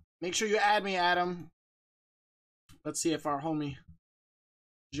 what up? Make sure you add me, Adam. Let's see if our homie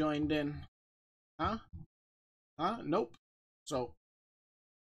joined in. Huh? Huh? Nope. So,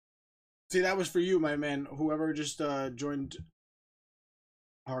 see, that was for you, my man. Whoever just joined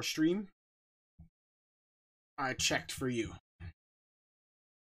our stream, I checked for you.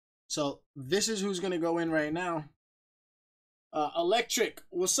 So, this is who's going to go in right now. Electric,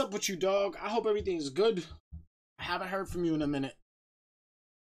 what's up with you, dog? I hope everything's good. I haven't heard from you in a minute.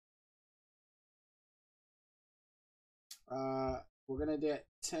 We're gonna get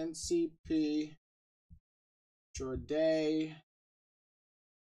 10 CP, Jorday,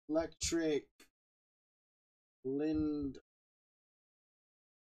 Electric, Lind,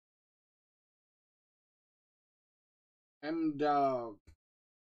 M-Dog.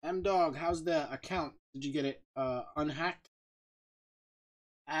 M-Dog, how's the account? Did you get it unhacked?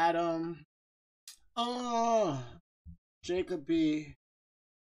 Adam. Oh, Jacob B.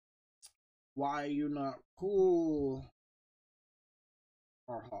 Why you not cool?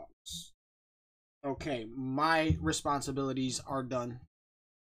 Or Hawks. Okay, my responsibilities are done.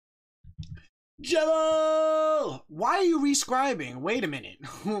 Jello! Why are you rescribing? Wait a minute.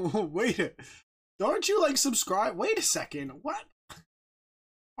 Wait a... Don't you like subscribe? Wait a second. What?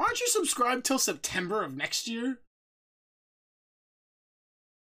 Aren't you subscribed till September of next year?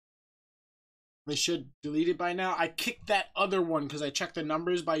 They should delete it by now. I kicked that other one because I checked the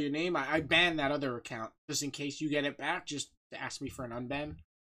numbers by your name. I banned that other account just in case you get it back. Just to ask me for an unban.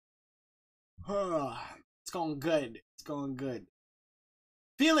 It's going good. It's going good.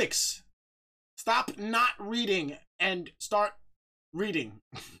 Felix, stop not reading and start reading.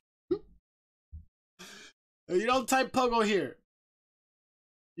 You don't type Pogo here.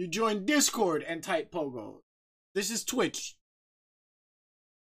 You join Discord and type Pogo. This is Twitch.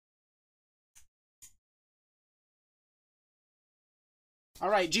 All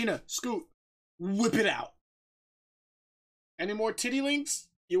right, Gina, Scoot, whip it out. Any more titty links?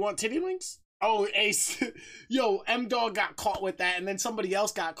 You want titty links? Oh, Ace. Yo, M-Dog got caught with that, and then somebody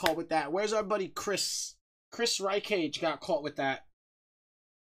else got caught with that. Where's our buddy Chris? Chris Rycage got caught with that.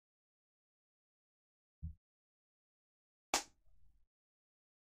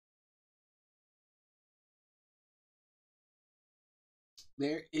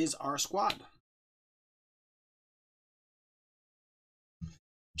 There is our squad.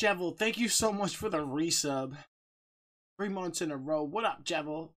 Jevil, thank you so much for the resub. 3 months in a row. What up,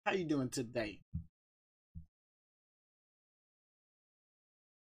 Jevil? How you doing today?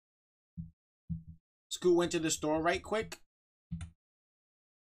 Scoot went to the store right quick.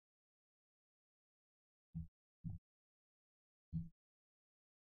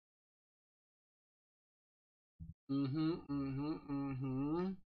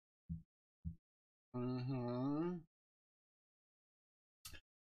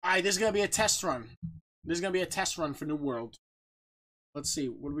 Alright, this is gonna be a test run. This is gonna be a test run for New World. Let's see,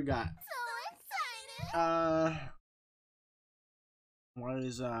 what do we got? So excited! What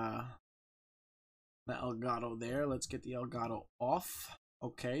is the Elgato there? Let's get the Elgato off.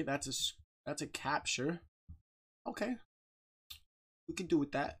 Okay, that's a capture. Okay. We can do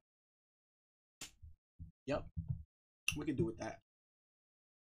with that. Yep. We could do with that.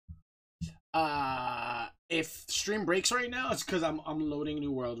 If stream breaks right now, it's because I'm loading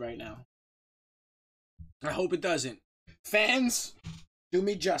New World right now. I hope it doesn't. Fans, do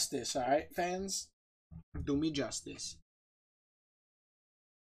me justice, all right, fans, do me justice.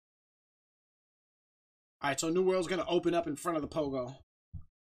 All right, so New World's gonna open up in front of the pogo.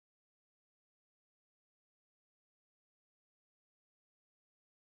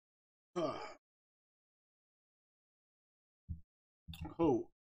 Who?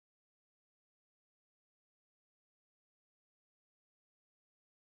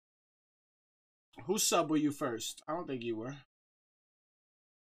 Whose sub were you first? I don't think you were.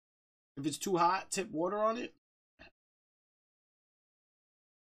 If it's too hot, tip water on it.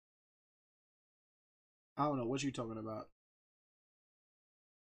 I don't know what you talking about.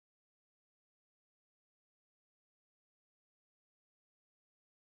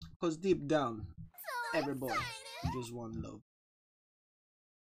 Cause deep down, every boy just one love.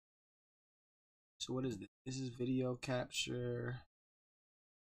 So what is this? This is video capture.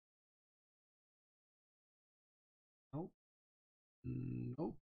 Nope.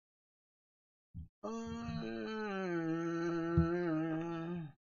 Nope.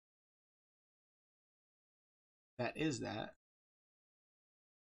 That is that.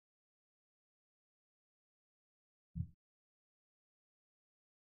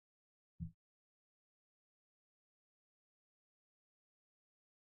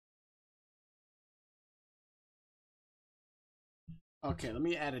 Okay, let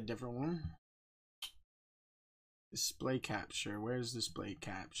me add a different one. Display capture. Where's display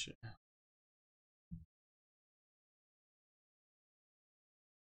capture?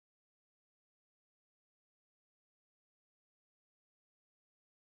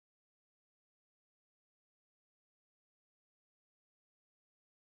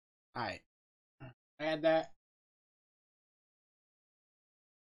 Alright. Add that.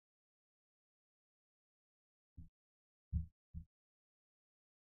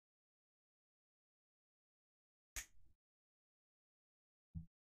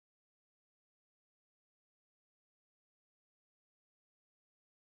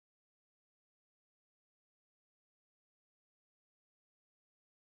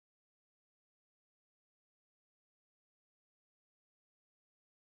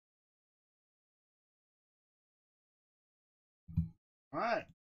 Alright.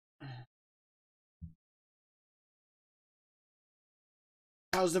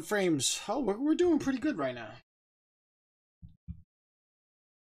 How's the frames? Oh, we're doing pretty good right now.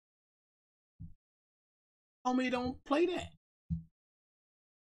 Homie, don't play that.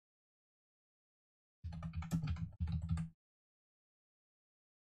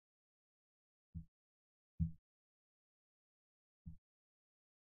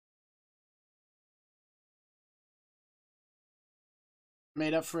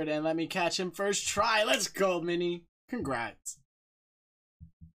 Made up for it and let me catch him first try. Let's go, Minnie. Congrats.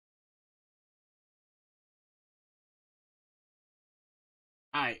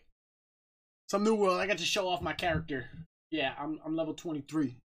 Alright. Some New World. I got to show off my character. Yeah, I'm level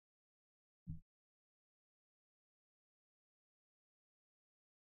 23.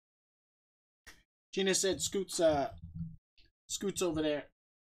 Gina said Scoot's over there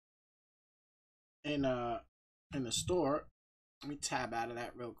in the store. Let me tab out of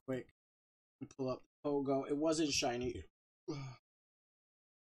that real quick and pull up Pogo. It wasn't shiny.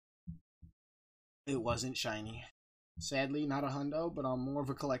 It wasn't shiny. Sadly, not a hundo, but I'm more of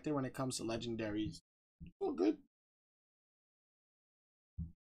a collector when it comes to legendaries. Oh, good.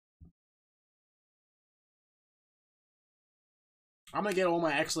 I'm gonna get all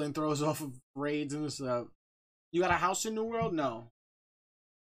my excellent throws off of raids and stuff. You got a house in New World? No.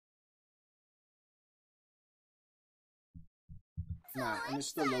 Nah, and it's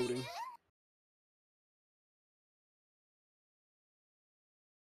still loading.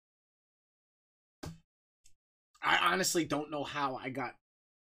 I honestly don't know how I got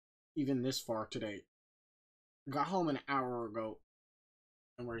even this far today. Got home an hour ago,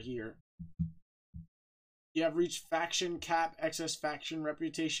 and we're here. You have reached faction cap. Excess faction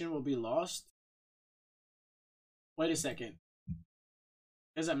reputation will be lost. Wait a second.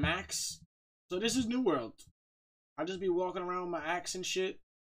 There's a max? So this is New World. I'll just be walking around with my axe and shit.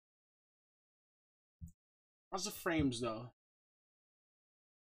 How's the frames, though?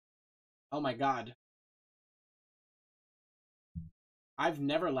 Oh my god. I've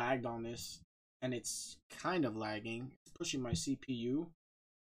never lagged on this, and it's kind of lagging. It's pushing my CPU.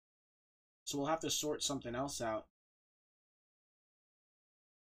 So we'll have to sort something else out.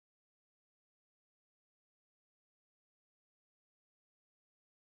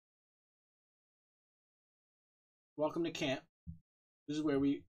 Welcome to camp. This is where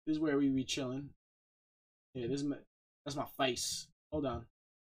we be chilling. Yeah, that's my face. Hold on.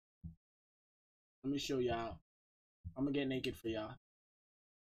 Let me show y'all. I'm gonna get naked for y'all.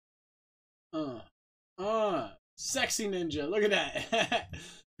 Sexy ninja. Look at that.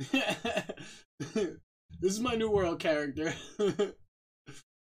 This is my new world character.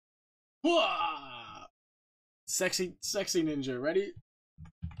 Sexy ninja. Ready?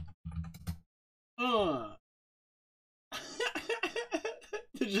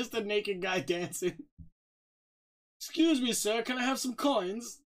 Just a naked guy dancing. Excuse me, sir. Can I have some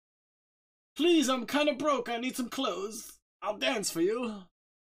coins? Please, I'm kind of broke. I need some clothes. I'll dance for you.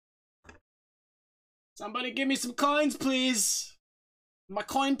 Somebody give me some coins, please. My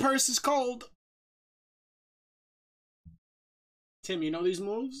coin purse is cold. Tim, you know these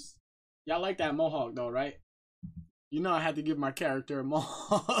moves? Y'all like that mohawk though, right? You know I had to give my character a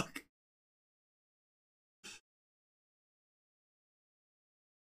mohawk.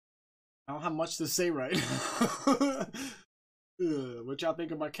 I don't have much to say right now. What y'all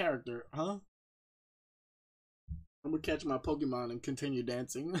think of my character, huh? I'm gonna catch my Pokemon and continue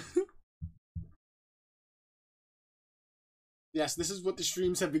dancing. Yes, this is what the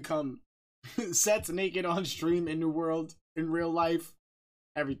streams have become. Sets naked on stream in the world, in real life,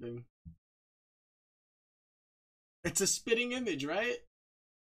 everything. It's a spitting image, right?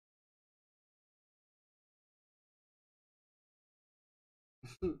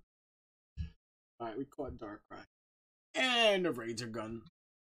 Alright, we caught Darkrai. And a Razor Gun.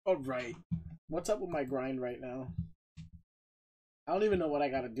 Alright. What's up with my grind right now? I don't even know what I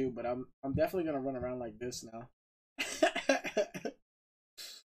gotta do, but I'm definitely gonna run around like this now.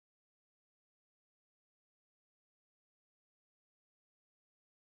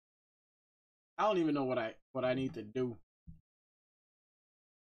 I don't even know what I need to do.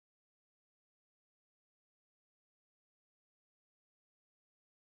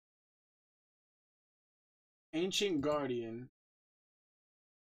 Ancient Guardian.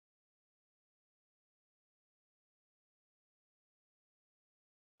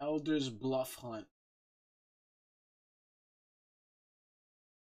 Elder's Bluff Hunt.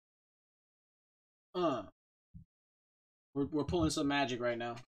 We're pulling some magic right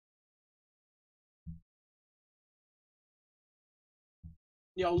now.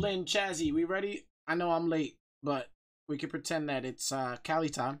 Yo, Lynn, Chazzy, we ready? I know I'm late, but we can pretend that it's Cali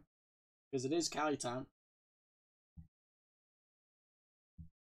time. Because it is Cali time.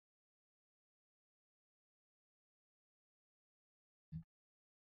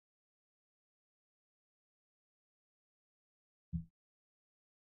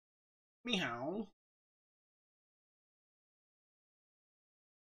 Meow.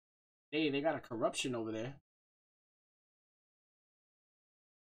 Hey, they got a corruption over there.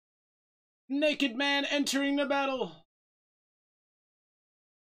 Naked man entering the battle.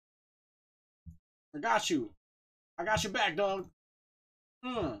 I got you. I got your back, dog.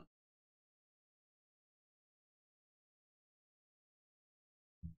 What's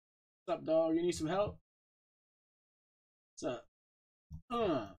up, dog? You need some help? What's up?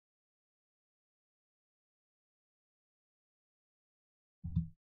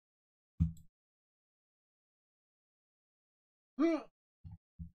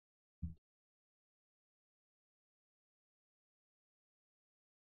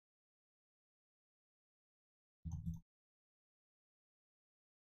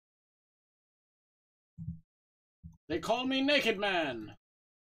 They call me Naked Man.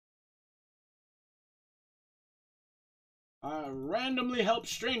 I randomly help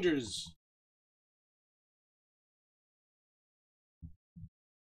strangers.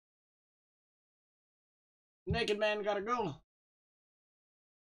 Naked Man gotta go.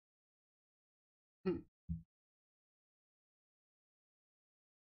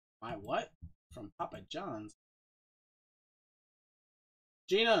 My what? From Papa John's.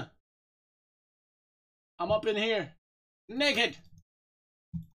 Gina, I'm up in here. Naked.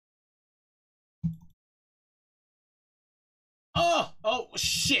 Oh,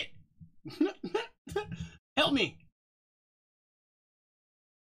 shit. Help me.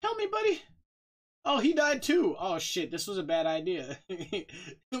 Help me, buddy. Oh, he died too. Oh shit, this was a bad idea.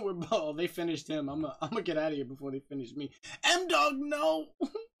 They finished him. I'm gonna get out of here before they finish me. M-Dog, no.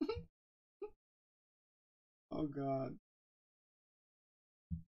 Oh god.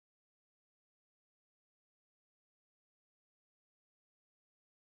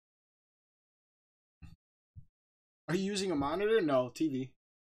 Are you using a monitor? No, TV.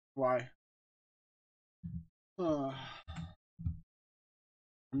 Why? I'm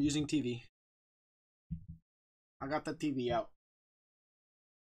using TV. I got the TV out.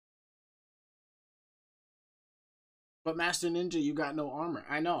 But Master Ninja, you got no armor.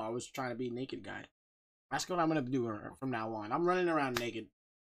 I know, I was trying to be naked guy. That's what I'm gonna do from now on. I'm running around naked.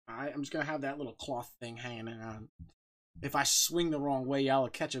 I'm just gonna have that little cloth thing hanging around. If I swing the wrong way, y'all will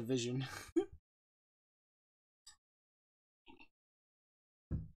catch a vision.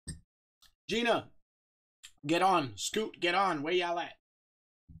 Gina, get on. Scoot, get on. Where y'all at?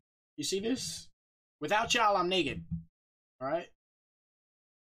 You see this? Without y'all, I'm naked. Alright?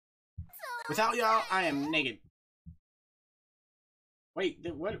 Without y'all, I am naked. Wait,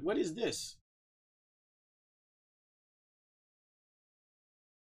 what is this?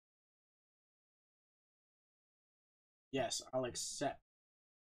 Yes, I'll accept.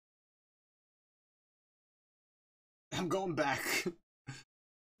 I'm going back.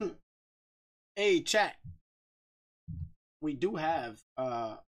 Hey, chat. We do have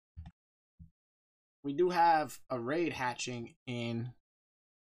a raid hatching in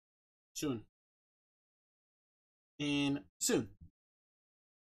soon. Soon.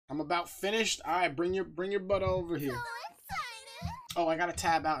 I'm about finished. Alright, bring your butt over here. Oh, I gotta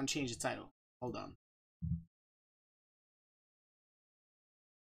tab out and change the title. Hold on.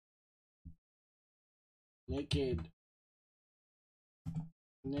 Naked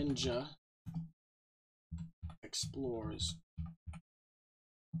Ninja explores.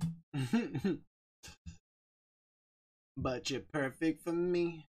 But you're perfect for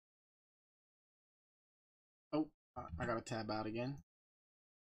me. Oh, I gotta tab out again.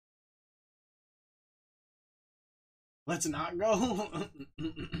 Let's not go.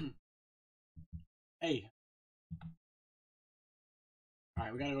 Hey.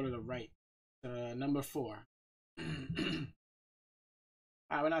 Alright, we gotta go to the right. Number 4. Alright,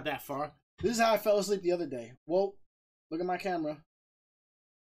 we're not that far. This is how I fell asleep the other day. Whoa, look at my camera.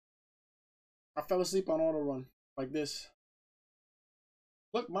 I fell asleep on auto run. Like this.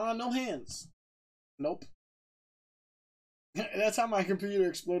 Look, Ma, no hands. Nope. That's how my computer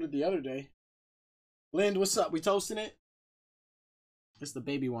exploded the other day. Lind, what's up? We toasting it? It's the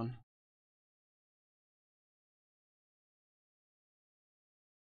baby one.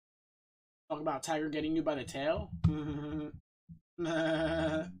 Talk about Tiger getting you by the tail. I'm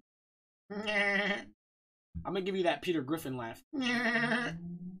gonna give you that Peter Griffin laugh.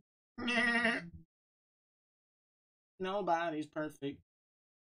 Nobody's perfect,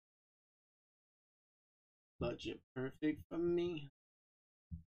 but you're perfect for me.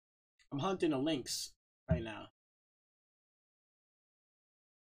 I'm hunting a lynx right now.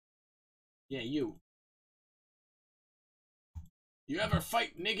 Yeah, you. You ever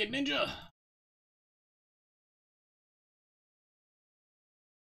fight Naked Ninja?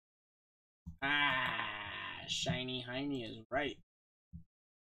 Ah, Shiny Heiny is right.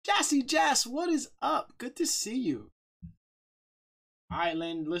 Jassy Jass, what is up? Good to see you. Alright,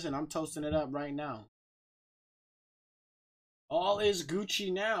 Lynn, listen, I'm toasting it up right now. All is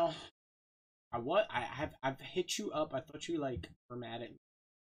Gucci now. I've hit you up. I thought you like were mad at me.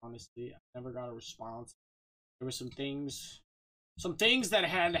 Honestly, I never got a response. There were some things that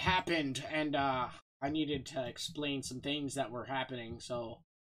had happened, and I needed to explain some things that were happening. So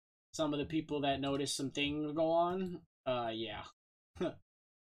some of the people that noticed some things go on, yeah.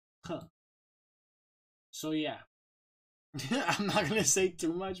 So yeah. I'm not gonna say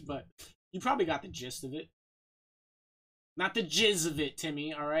too much, but you probably got the gist of it. Not the jizz of it,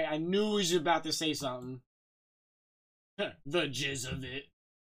 Timmy, alright? I knew he was about to say something. The jizz of it.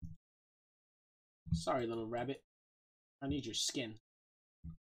 Sorry, little rabbit. I need your skin.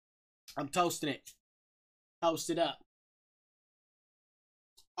 I'm toasting it. Toast it up.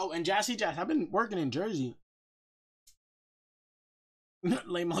 Oh, and Jassy Jass, I've been working in Jersey.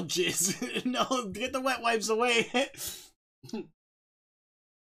 Lame on jizz. No, get the wet wipes away.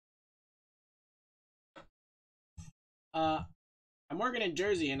 I'm working in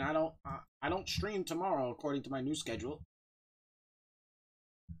Jersey, and I don't stream tomorrow according to my new schedule.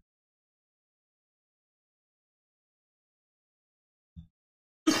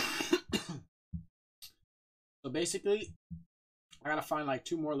 So basically, I gotta find like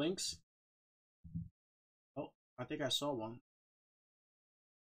 2 more links. Oh, I think I saw one.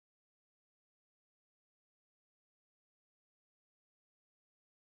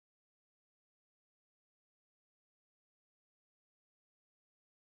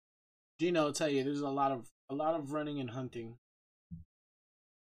 Gino will tell you there's a lot of running and hunting.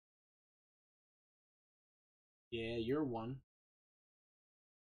 Yeah, you're one.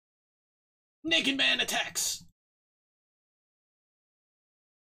 Naked man attacks.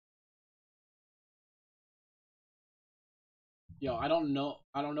 Yo, I don't know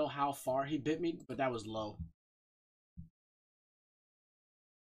how far he bit me, but that was low.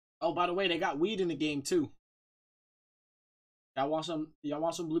 Oh, by the way, they got weed in the game too. Y'all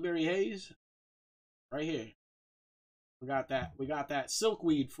want some blueberry haze? Right here. We got that. We got that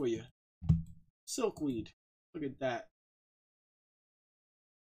silkweed for you. Silkweed. Look at that.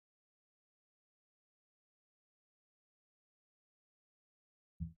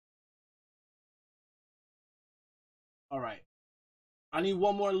 All right. I need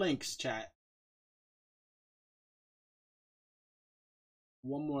one more links, chat.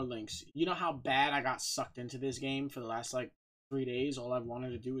 One more links. You know how bad I got sucked into this game for the last like 3 days? All I've wanted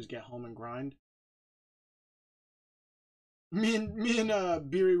to do is get home and grind. Me and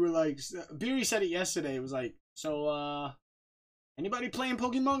Beery were like, Beery said it yesterday. It was like, so anybody playing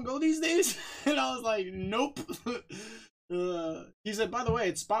Pokemon Go these days? And I was like, nope. He said, by the way,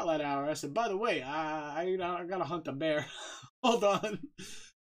 it's Spotlight Hour. I said, by the way, I gotta hunt a bear. Hold on.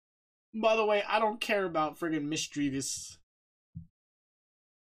 By the way, I don't care about friggin' Mischievous.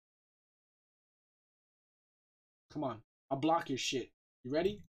 Come on. I'll block your shit. You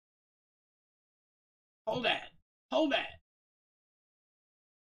ready? Hold that. Hold that.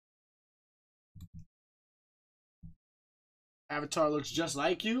 Avatar looks just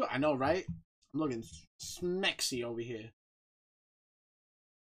like you. I know, right? I'm looking smexy over here.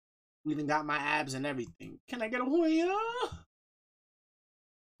 Even got my abs and everything. Can I get a Hoya?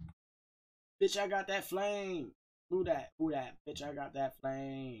 Bitch, I got that flame. Who that? Who that? Bitch, I got that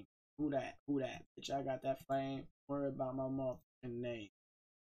flame. Who that? Who that? Bitch, I got that flame. Worry about my motherfucking name.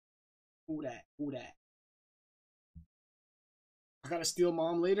 Who that? Who that? I gotta steal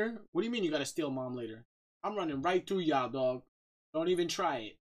mom later? What do you mean you gotta steal mom later? I'm running right through y'all, dog. Don't even try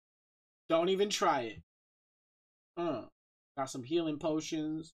it. Don't even try it. Got some healing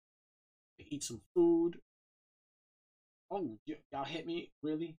potions. Eat some food. Oh, y'all hit me?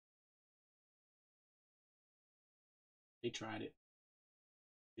 Really? They tried it.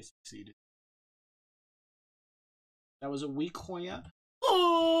 They succeeded. That was a weak Hoya.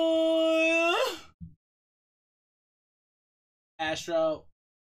 Oh! Astro.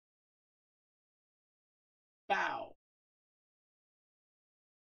 Bow.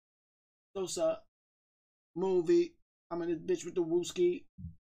 Sosa. Movie. I'm in this bitch with the wooski.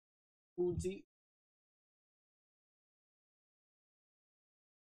 Woozy.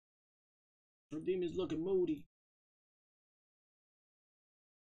 Her demon's looking moody.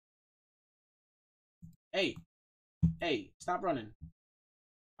 Hey. Hey, stop running.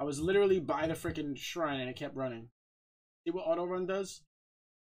 I was literally by the freaking shrine and it kept running. See what auto run does?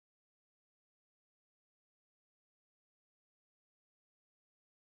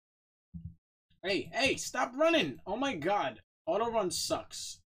 Hey, hey, stop running! Oh my god. Auto run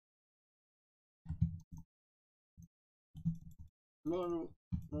sucks.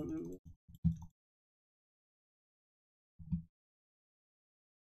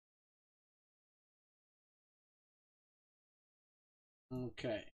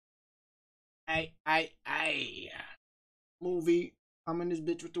 Okay. I. Movie. I'm in this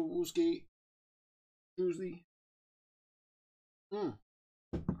bitch with the wooski. Usually.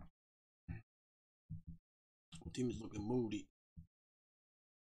 Team is looking moody.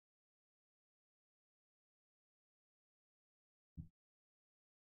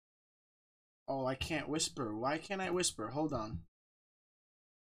 Oh, I can't whisper. Why can't I whisper? Hold on.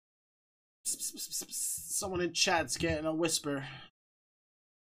 Someone in chat's getting a whisper.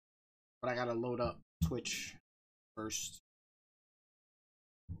 But I gotta load up Twitch first.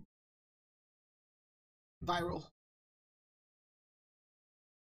 Viral.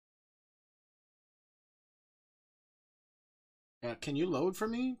 Yeah, can you load for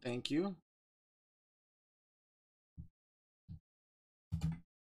me? Thank you.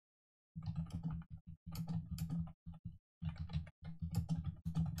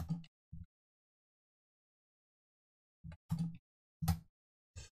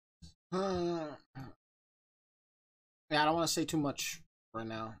 Yeah, I don't want to say too much right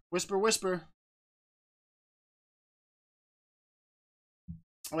now. Whisper, whisper.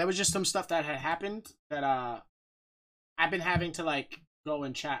 That was just some stuff that had happened that I've been having to like go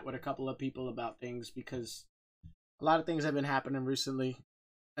and chat with a couple of people about things because a lot of things have been happening recently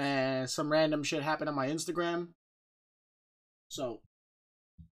and some random shit happened on my Instagram. So,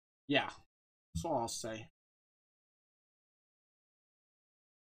 yeah. That's all I'll say.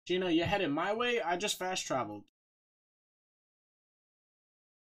 Gina, you're headed my way? I just fast traveled.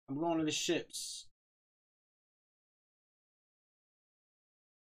 I'm going to the ships.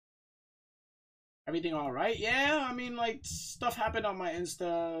 Everything all right? Yeah, I mean, like, stuff happened on my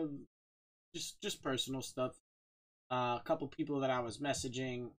Insta. Just personal stuff. A couple people that I was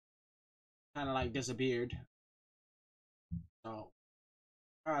messaging kind of like disappeared. So,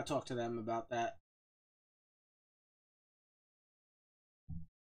 I gotta talk to them about that.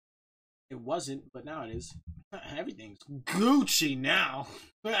 It wasn't, but now it is. Everything's Gucci now.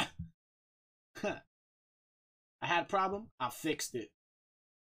 I had a problem. I fixed it.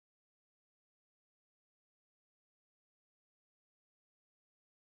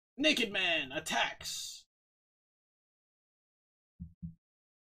 Naked Man attacks.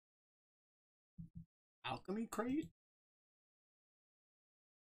 Alchemy crate?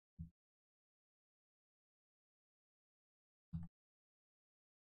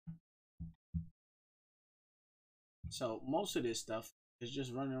 So most of this stuff is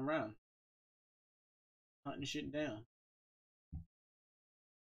just running around, hunting shit down.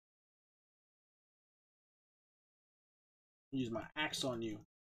 Use my axe on you.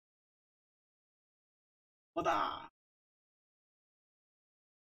 Wada!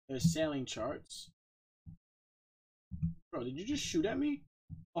 There's sailing charts. Bro, did you just shoot at me?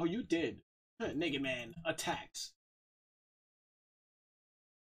 Oh, you did. Naked Man attacks.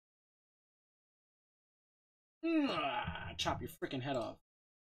 Chop your freaking head off.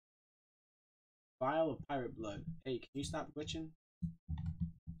 Vial of pirate blood. Hey, can you stop glitching?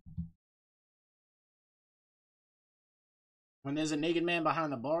 When there's a naked man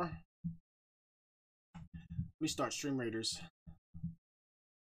behind the bar, we start Stream Raiders.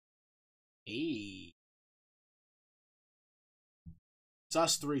 Hey. It's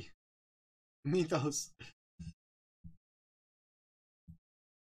us three. Mythos.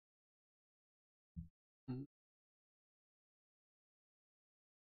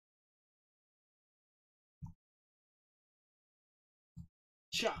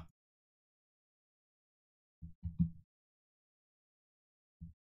 Chop.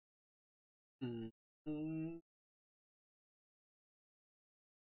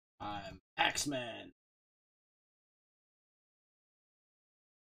 I'm Axeman.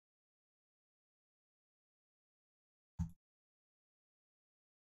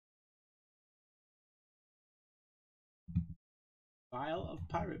 Vial of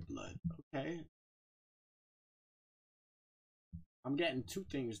pirate blood. Okay. I'm getting 2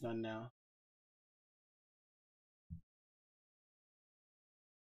 things done now.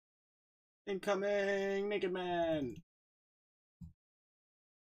 Incoming, Naked Man.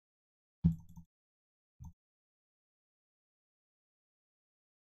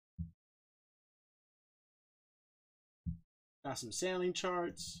 Got some sailing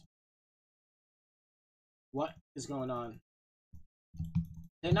charts. What is going on?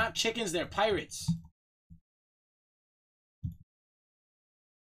 They're not chickens, they're pirates.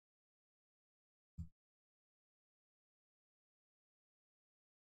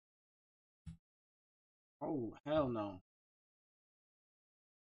 Oh, hell no.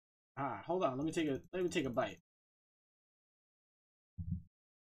 Ah, hold on. Let me take a bite.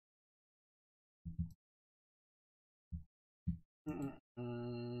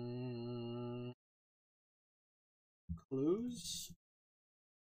 Clues?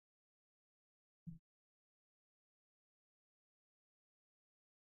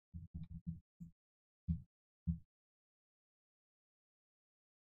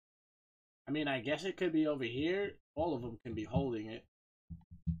 I mean, I guess it could be over here. All of them can be holding it.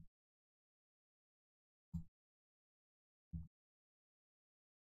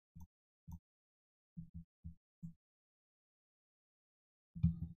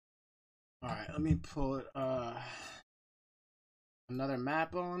 Alright, let me put another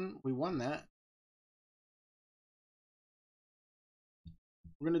map on. We won that.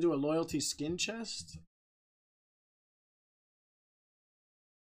 We're gonna do a loyalty skin chest.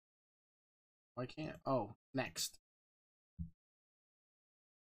 Why can't? Oh, next.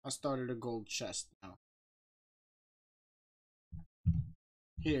 I started a gold chest now.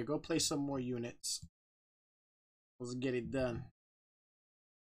 Here, go play some more units. Let's get it done.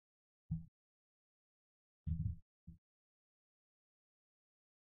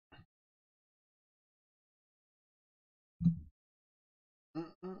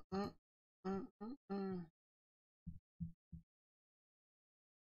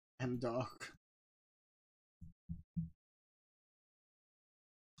 M-Dog.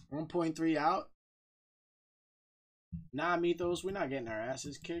 1.3 out. Nah, Mythos, we're not getting our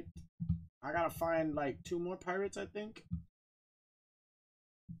asses kicked. I gotta find like 2 more pirates, I think.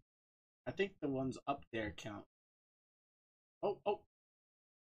 I think the ones up there count. Oh.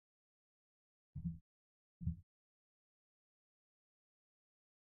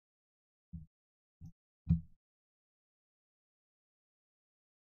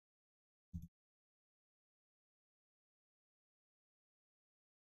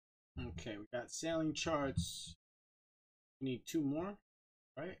 Okay, we got sailing charts. We need 2 more,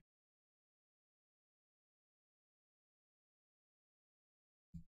 right?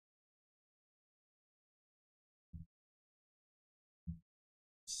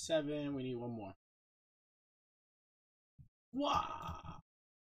 7. We need one more. Wow.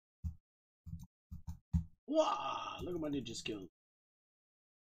 Wow. Look at my ninja skills.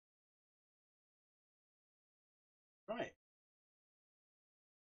 Right.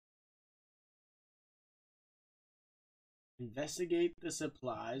 Investigate the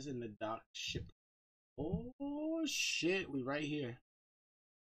supplies in the dock ship. Oh shit, we right here.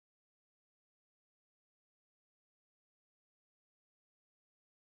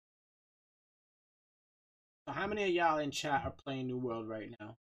 So how many of y'all in chat are playing New World right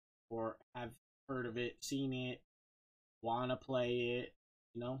now? Or have heard of it, seen it, wanna play it,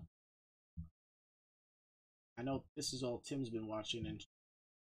 you know? I know this is all Tim's been watching in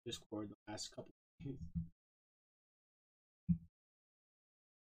Discord the last couple of days.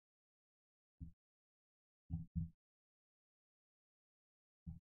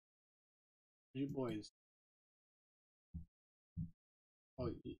 You boys. Oh,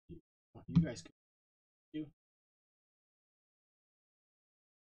 you guys can do.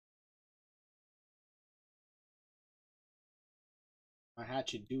 My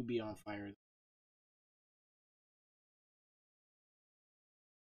hatchet do be on fire.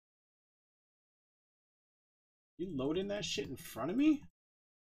 You loading that shit in front of me?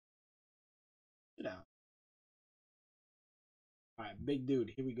 Sit down. Alright, big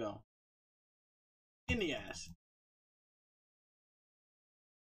dude, here we go. In the ass.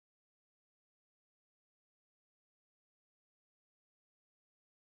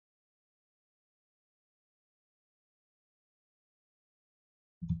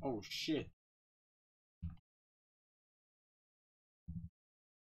 Oh shit.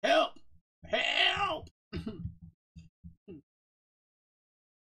 Help! Help!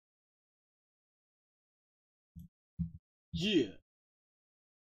 Yeah.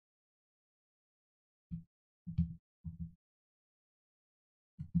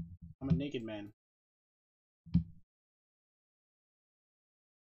 I'm a naked man. I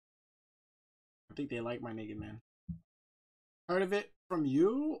think they like my naked man. Heard of it from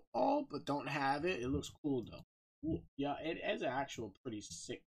you all, but don't have it. It looks cool though. Ooh, yeah, it is an actual pretty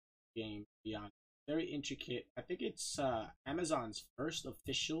sick game, to be honest. Very intricate. I think it's Amazon's first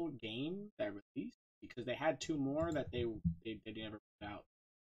official game that released because they had two more that they never put out.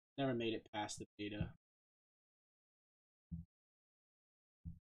 Never made it past the beta.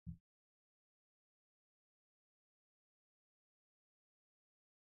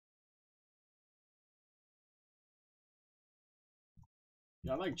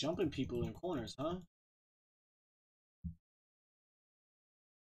 Y'all like jumping people in corners, huh?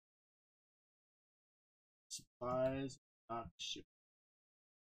 Supplies, ship.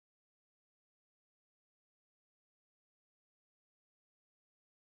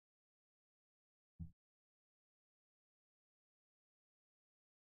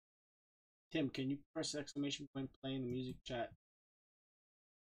 Tim, can you press exclamation point playing the music chat?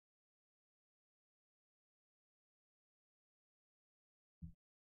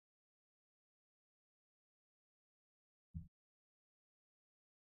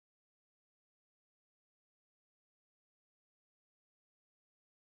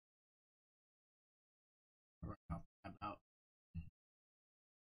 About.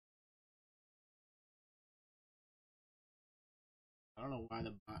 I don't know why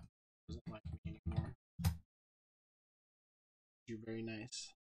the bot doesn't like me anymore. You're very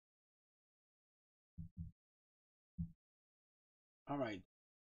nice. All right.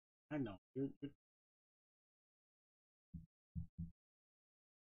 I know. You're...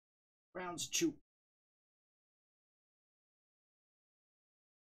 Rounds two.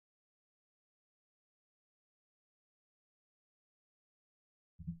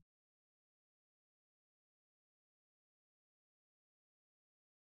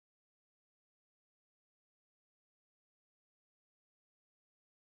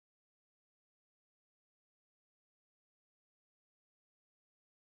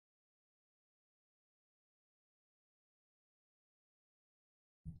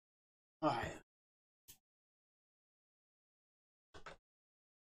 All right.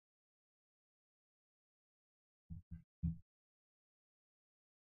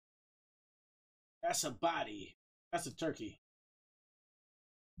 That's a body. That's a turkey.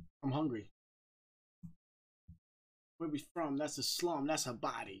 I'm hungry. Where we from? That's a slum. That's a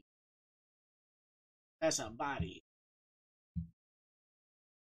body. That's a body.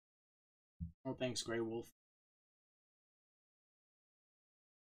 Oh, thanks, Grey Wolf.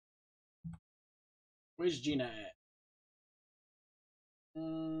 Where's Gina at?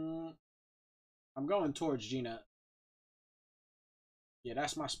 I'm going towards Gina. Yeah,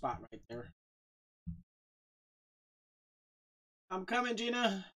 that's my spot right there. I'm coming,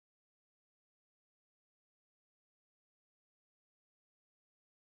 Gina.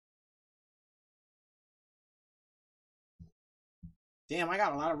 Damn, I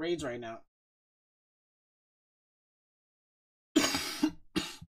got a lot of raids right now. I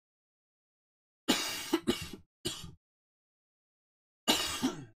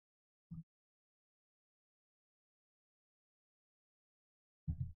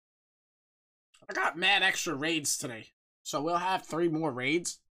got mad extra raids today. So we'll have 3 more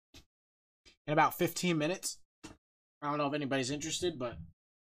raids in about 15 minutes. I don't know if anybody's interested, but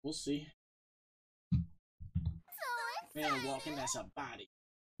we'll see. Man walking, that's a body.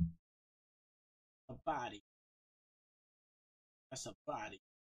 A body. That's a body.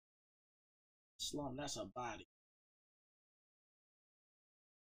 Slum, that's a body.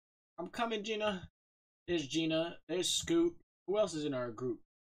 I'm coming, Gina. There's Gina. There's Scoot. Who else is in our group?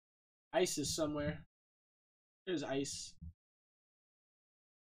 Ice is somewhere. There's Ice.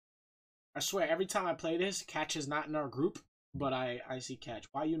 I swear, every time I play this, Catch is not in our group, but I see Catch.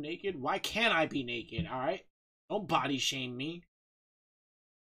 Why you naked? Why can't I be naked, alright? Don't body shame me.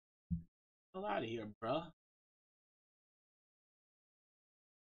 Get out of here, bruh.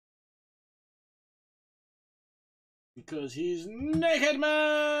 Because he's naked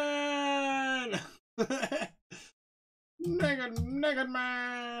man! naked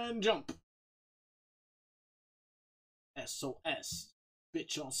man! Jump! SOS.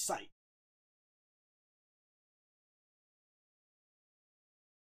 Bitch on sight.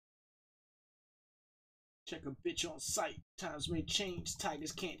 Check a bitch on sight. Times may change.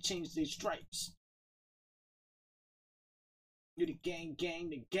 Tigers can't change their stripes. You're the gang,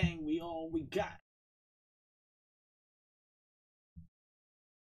 the gang, we all we got.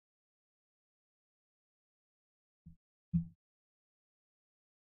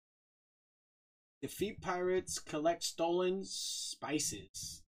 Defeat pirates, collect stolen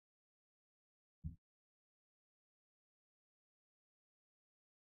spices.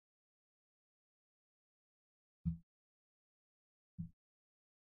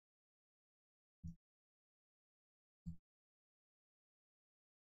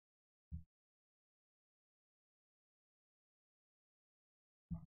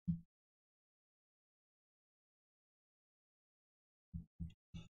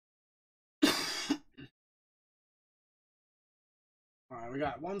 Alright, we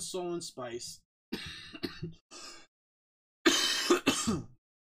got 1 stolen spice.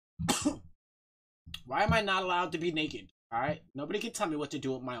 Why am I not allowed to be naked? Alright? Nobody can tell me what to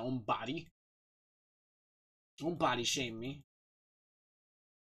do with my own body. Don't body shame me.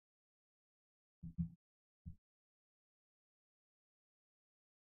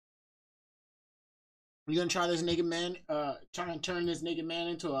 You gonna try this naked man? Try and turn this naked man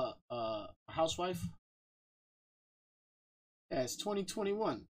into a housewife? Yeah, it's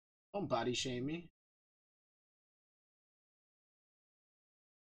 2021. Don't body shame me.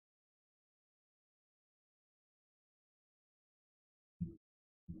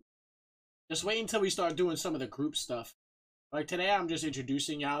 Just wait until we start doing some of the group stuff. Like today, I'm just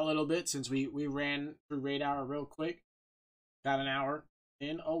introducing y'all a little bit since we ran through raid hour real quick. Got an hour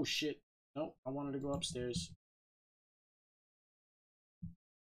in. Oh shit. Nope, I wanted to go upstairs.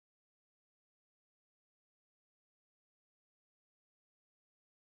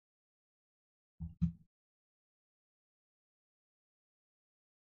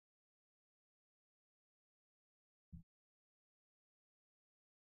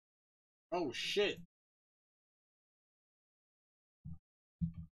 Oh shit.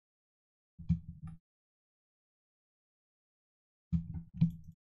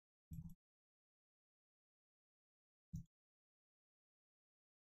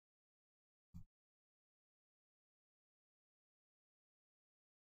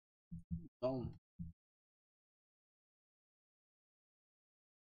 Boom.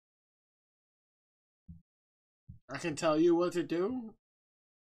 I can tell you what to do?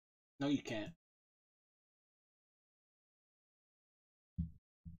 No, you can't.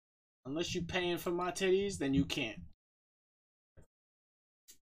 Unless you're paying for my titties, then you can't.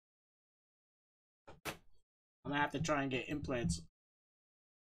 I'm gonna have to try and get implants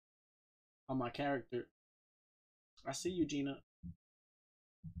on my character. I see you, Gina.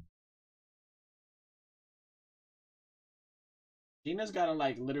 Gina's gotta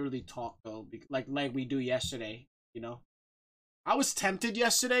like literally talk though, like we do yesterday, you know? I was tempted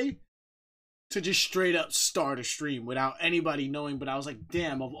yesterday to just straight up start a stream without anybody knowing, but I was like,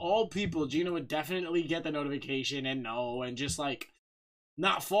 damn, of all people, Gina would definitely get the notification and know and just like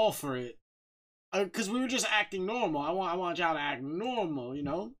not fall for it. Cause we were just acting normal. I want y'all to act normal, you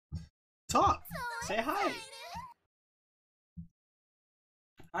know? Talk. Say hi.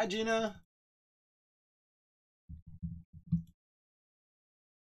 Hi, Gina.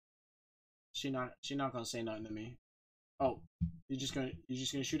 She not gonna say nothing to me. Oh, you just gonna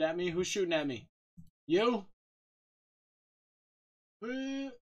shoot at me? Who's shooting at me? You?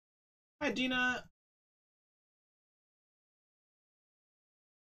 Hi, Dina.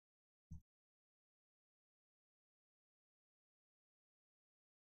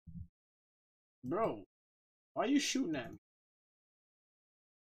 Bro, why are you shooting at me?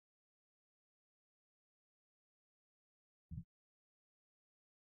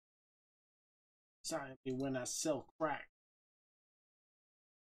 Sorry when I sell crack.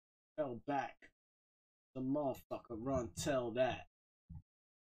 Fell back. The motherfucker run tell that.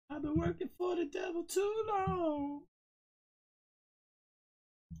 I've been working for the devil too long.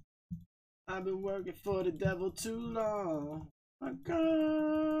 I've been working for the devil too long. My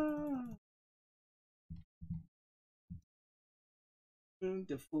God.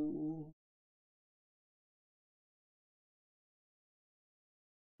 The fool.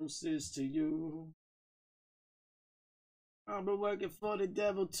 Who says to you? I've been working for the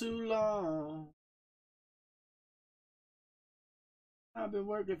devil too long. I've been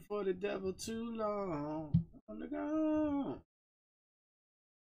working for the devil too long. On the ground.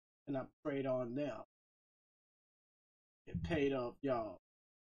 And I prayed on them. Get paid off, y'all.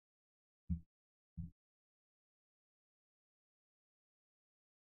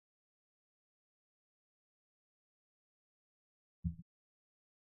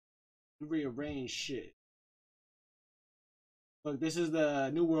 Rearrange shit. Look, this is the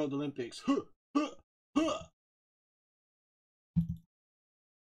New World Olympics. Huh, huh, huh.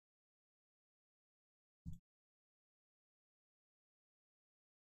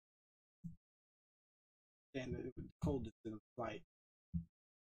 And it was the coldest in the flight.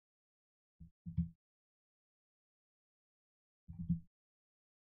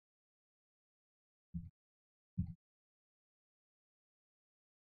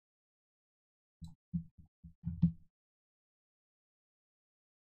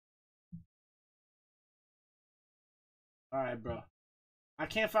 Alright, bro. I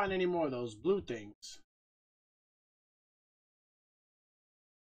can't find any more of those blue things.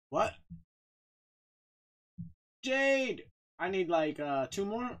 What? Jade! I need like 2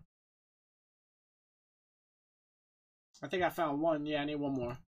 more. I think I found one. Yeah, I need 1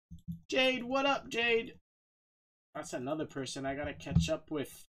 more. Jade, what up, Jade? That's another person I gotta catch up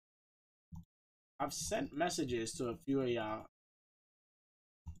with. I've sent messages to a few of y'all.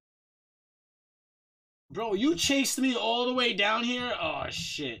 Bro, you chased me all the way down here? Oh,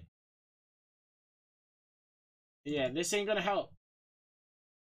 shit. Yeah, this ain't gonna help.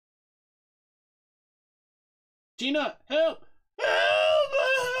 Gina, help! Help!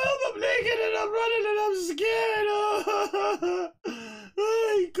 Help! I'm naked and I'm running and I'm scared!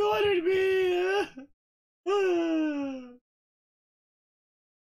 Oh, he cornered me!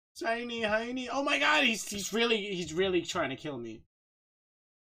 Shiny, hiney. Oh my god, he's really trying to kill me.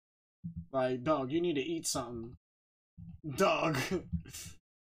 Like, dog, you need to eat something. Dog.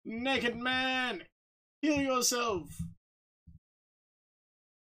 Naked man! Heal yourself!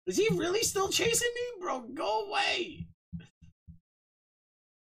 Is he really still chasing me? Bro, go away!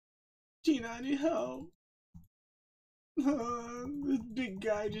 Gina, I need help. This big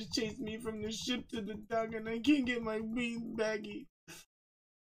guy just chased me from the ship to the dock and I can't get my bean baggy.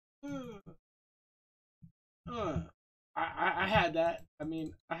 I had that. I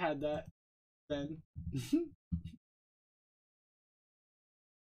mean, I had that then.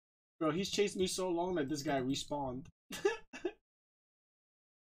 Bro, he's chased me so long that this guy respawned.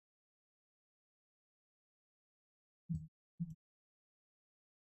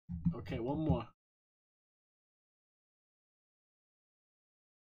 Okay, 1 more.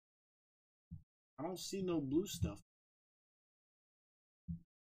 I don't see no blue stuff.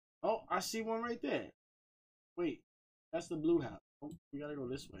 Oh, I see one right there. Wait, that's the blue house. Oh, we gotta go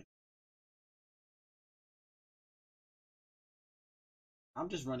this way. I'm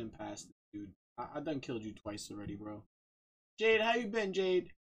just running past it, dude. I done killed you twice already, bro. Jade, how you been,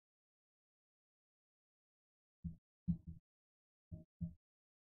 Jade?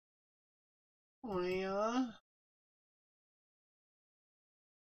 Oh, yeah.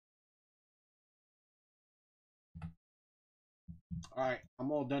 Alright,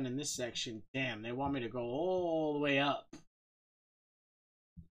 I'm all done in this section. Damn, they want me to go all the way up.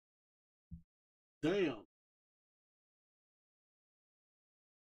 Damn.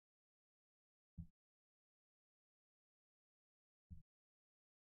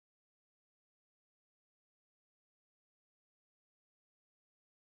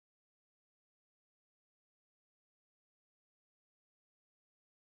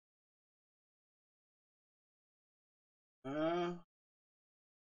 Uh,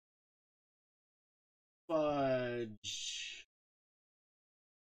 Fudge.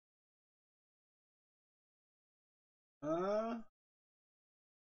 So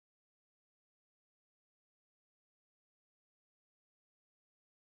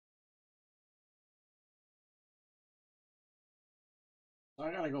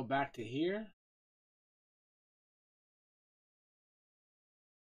I gotta go back to here.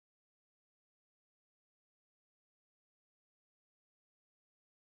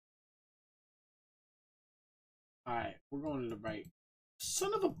 Alright, we're going to the right.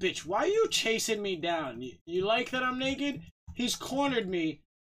 Son of a bitch, why are you chasing me down? You like that I'm naked? He's cornered me.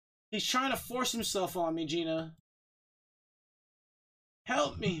 He's trying to force himself on me, Gina.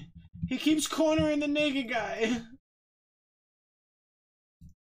 Help me. He keeps cornering the naked guy.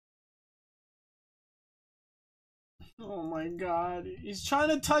 Oh my god. He's trying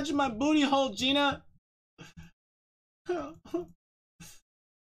to touch my booty hole, Gina.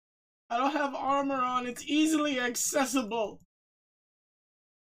 I don't have armor on. It's easily accessible.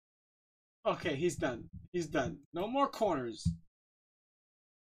 Okay, he's done. He's done. No more corners.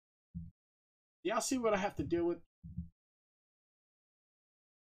 Y'all see what I have to deal with?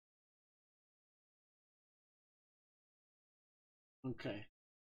 Okay.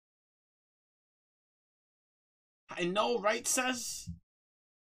 I know, right, Says?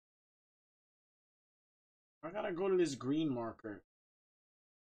 I gotta go to this green marker.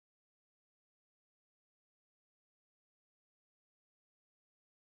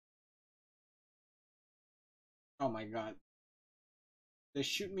 Oh my god. They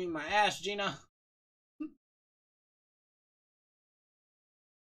shoot me in my ass, Gina.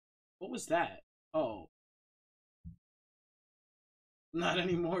 What was that? Oh. Not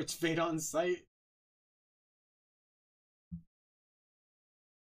anymore, it's fate on sight.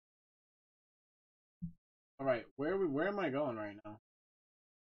 Alright, where am I going right now?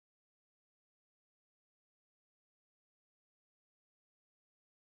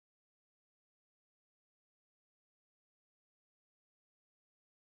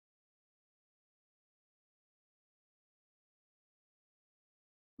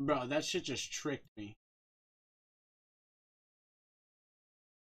 Bro, that shit just tricked me.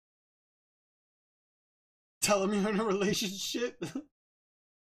 Tell him you're in a relationship?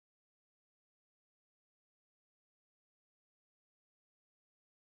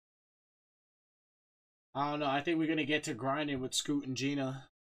 I don't know, I think we're gonna get to grinding with Scoot and Gina.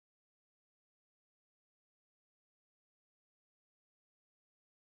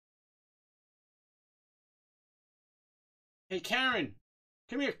 Hey, Karen!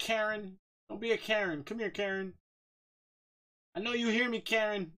 Come here, Karen! Don't be a Karen. Come here, Karen. I know you hear me,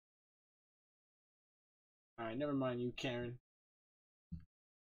 Karen. Alright, never mind you, Karen.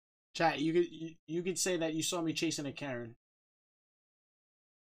 Chat, you could say that you saw me chasing a Karen.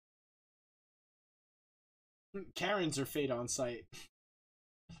 Karens are fate on sight.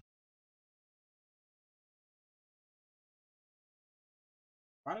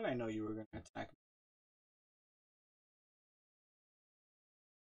 Why did I know you were gonna attack me?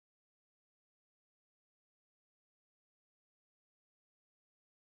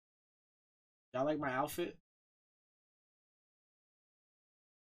 Y'all like my outfit?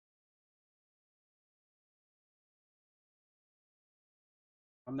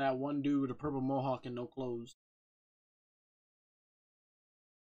 I'm that one dude with a purple mohawk and no clothes.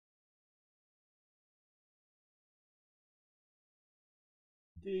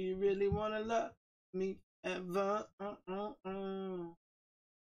 Do you really wanna love me ever?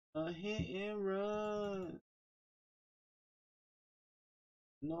 A hit and run.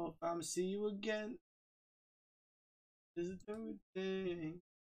 Know if I'ma see you again. This is everything.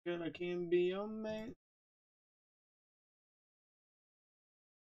 Girl, I can be your man.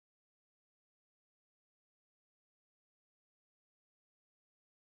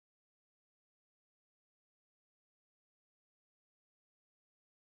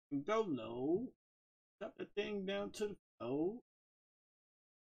 Go low. Drop the thing down to the floor.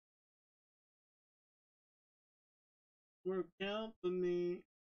 Work out for me.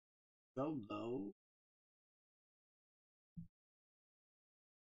 Go low.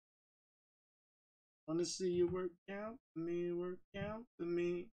 Wanna see you work out for me, work out for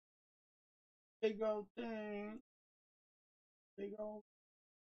me. Big old thing. Big old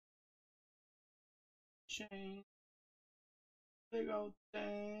chain. Big old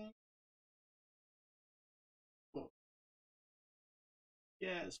thing. Fuck.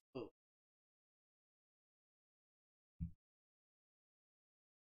 Yes, fuck.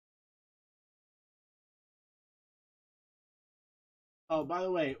 Oh, by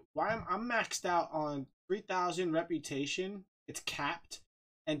the way, why I'm maxed out on 3,000 reputation. It's capped,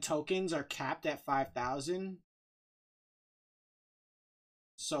 And tokens are capped at 5,000.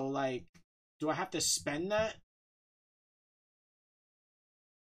 So, like, do I have to spend that?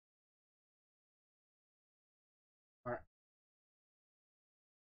 Or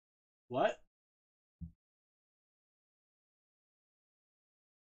what?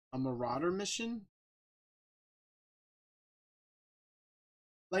 A Marauder mission?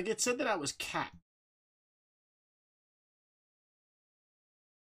 Like, it said that I was capped.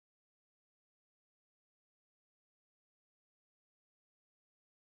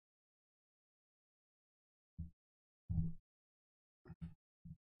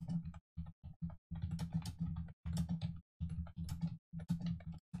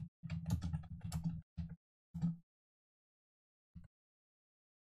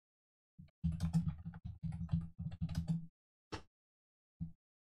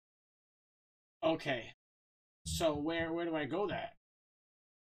 Okay. So where do I go that?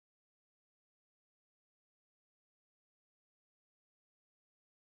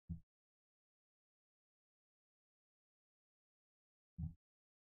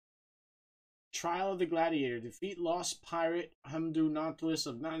 Trial of the Gladiator. Defeat Lost Pirate Hamdu Nautilus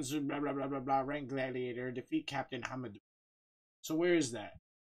of Nanzu blah blah blah blah blah rank gladiator. Defeat Captain Hamadu. So where is that?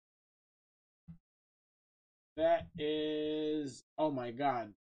 That is, oh my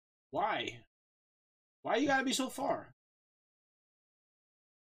god. Why? Why you gotta be so far?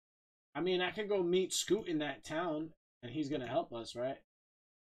 I mean, I could go meet Scoot in that town and he's gonna help us, right?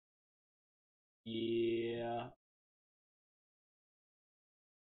 Yeah.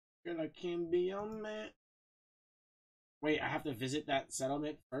 Gonna can be a man. Wait, I have to visit that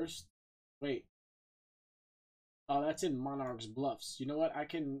settlement first? Wait. Oh, that's in Monarch's Bluffs. You know what? I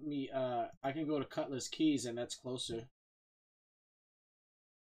can go to Cutlass Keys and that's closer.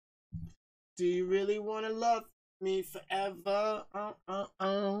 Do you really want to love me forever?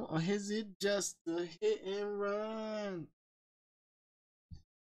 Or is it just a hit and run?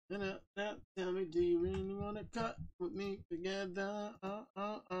 Now tell me, do you really want to cut with me together?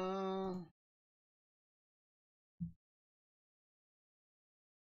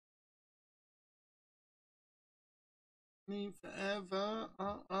 Me forever?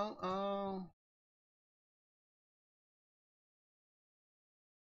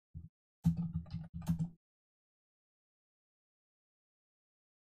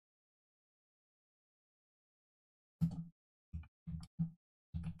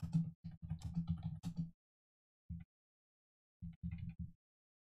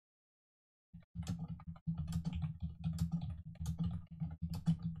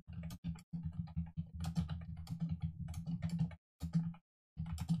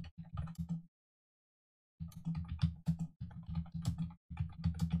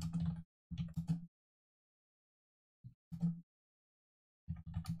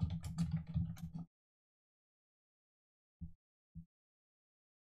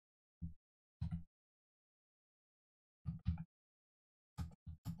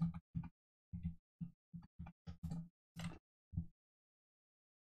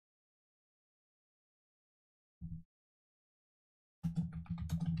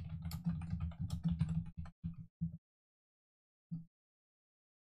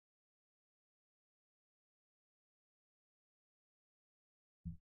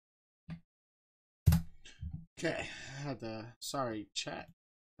 Okay, I had to. Sorry, chat.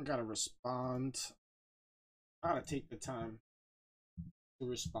 I gotta respond. I gotta take the time to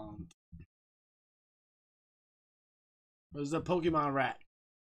respond. Where's the Pokemon rat?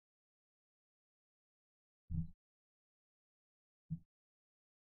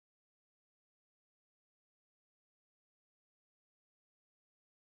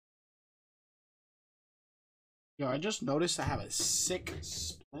 Yo, I just noticed I have a sick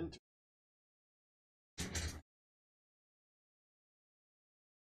splinter.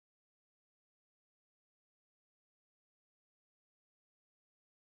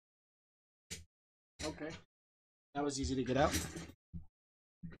 Okay. That was easy to get out.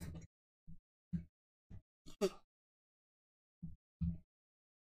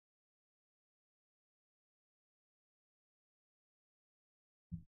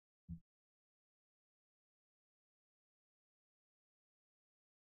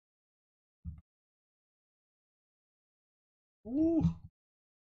 Ooh.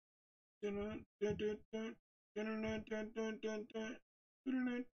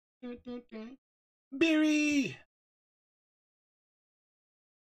 Beery!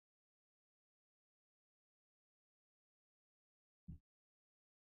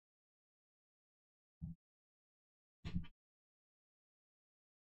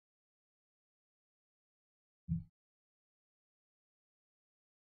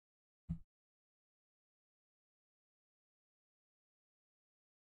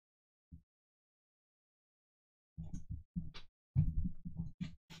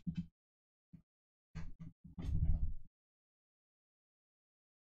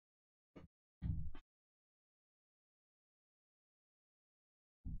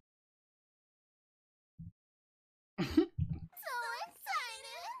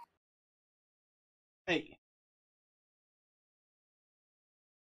 Hey.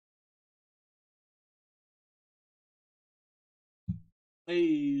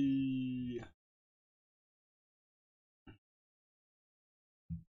 Hey.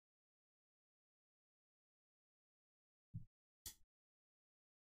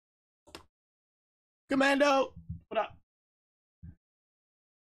 Commando. What up?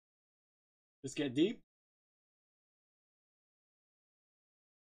 Let's get deep.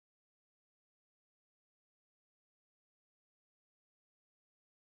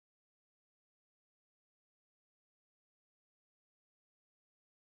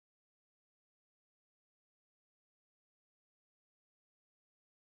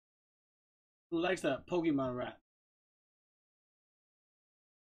 Who likes that Pokemon rap?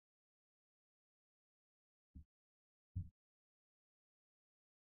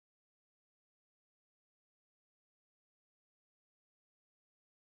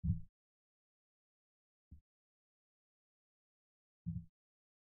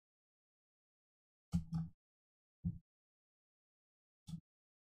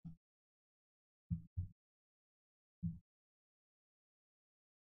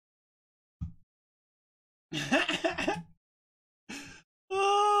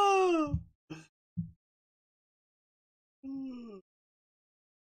 Oh.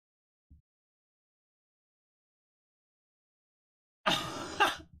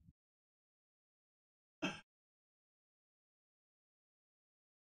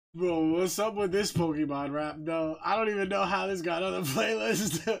 Bro, what's up with this Pokemon rap, though? I don't even know how this got on the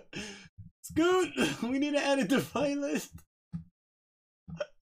playlist. Scoot, we need to edit the playlist.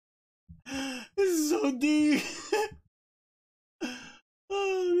 This is OD.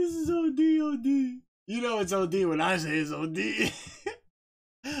 Oh, this is OD. You know it's OD when I say it's OD.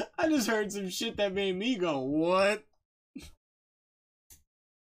 I just heard some shit that made me go, what?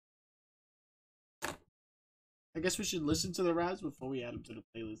 I guess we should listen to the raps before we add them to the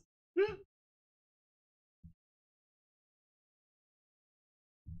playlist.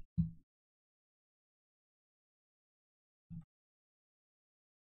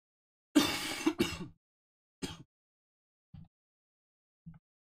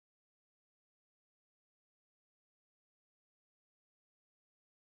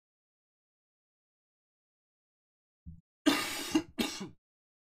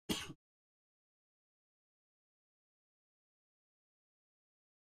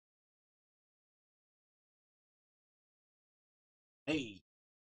 Hey.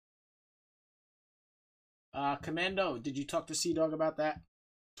 Commando, did you talk to Sea-Dog about that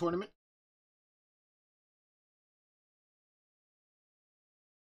tournament?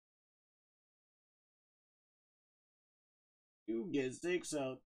 You get 6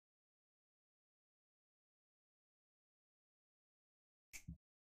 out.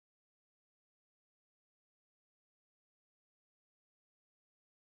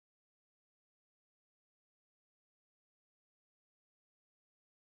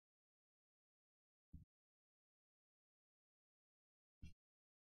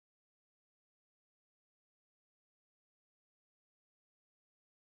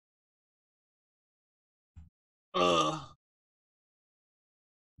 Ugh.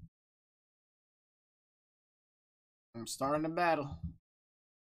 I'm starting the battle.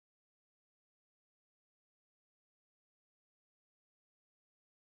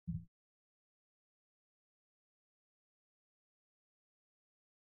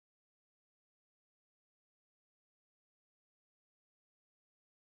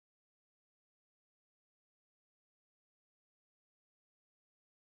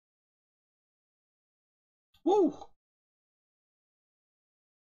 Woo!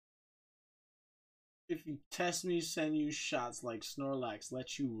 If you test me, send you shots like Snorlax,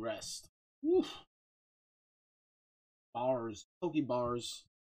 let you rest. Woo! Bars. Poke bars.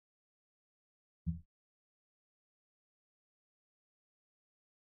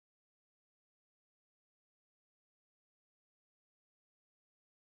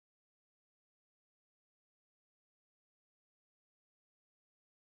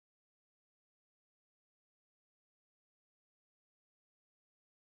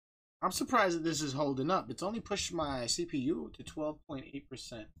 I'm surprised that this is holding up. It's only pushed my CPU to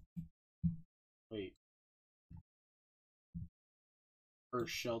 12.8%. Wait.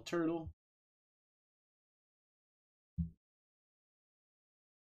 First shell turtle.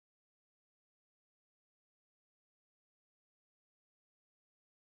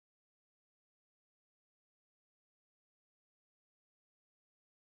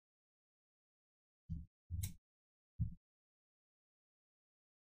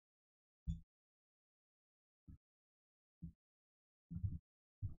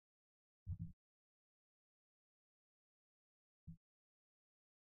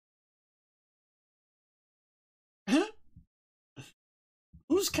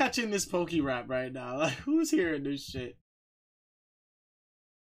 Who's catching this Poke Rap right now? Like, who's hearing this shit?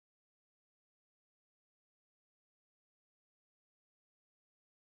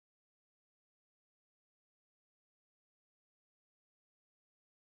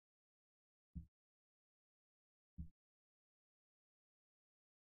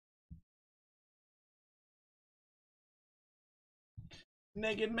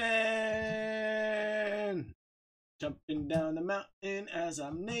 Naked man! Jumping down the mountain as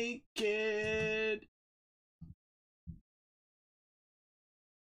I'm naked.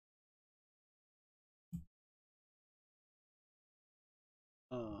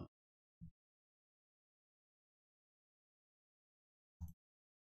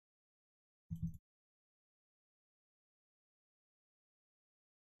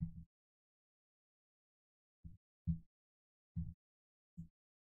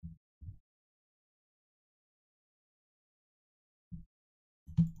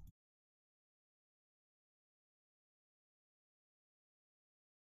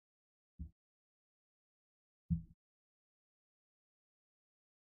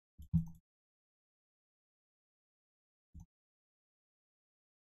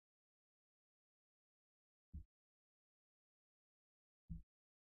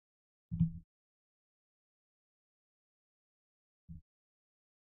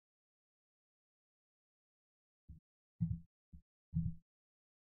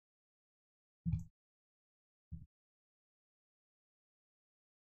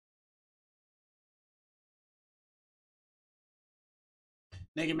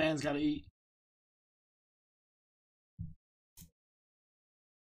 Naked man's gotta eat.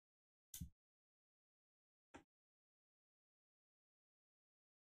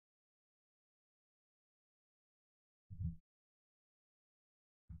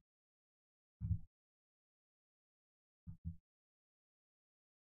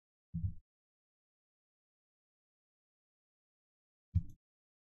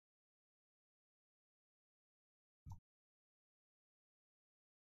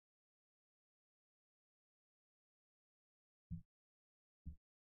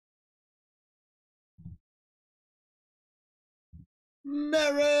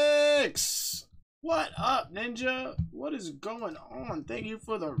 Merrick's! What up, Ninja? What is going on? Thank you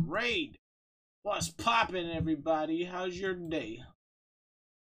for the raid. What's poppin', everybody? How's your day?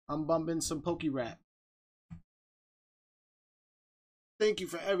 I'm bumping some Poke Rap. Thank you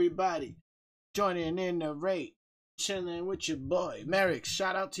for everybody joining in the raid. Chilling with your boy, Merrick.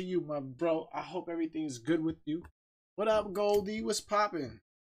 Shout out to you, my bro. I hope everything's good with you. What up, Goldie? What's poppin'?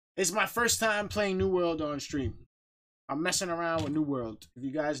 It's my first time playing New World on stream. I'm messing around with New World. If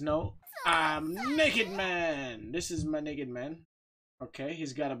you guys know, I'm Naked Man. This is my Naked Man. Okay,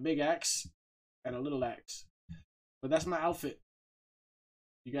 he's got a big axe and a little axe. But that's my outfit.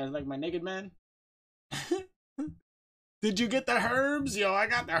 You guys like my Naked Man? Did you get the herbs? Yo, I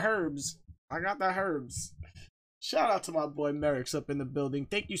got the herbs. I got the herbs. Shout out to my boy Merrick's up in the building.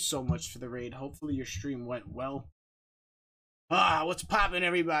 Thank you so much for the raid. Hopefully your stream went well. What's poppin',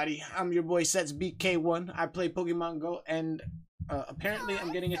 everybody? I'm your boy Sets BK1. I play Pokemon Go, and apparently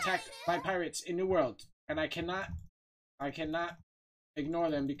I'm getting attacked by pirates in New World, and I cannot ignore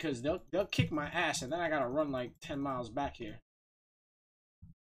them because they'll kick my ass, and then I gotta run like 10 miles back here.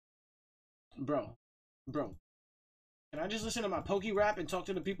 Bro, can I just listen to my Poke Rap and talk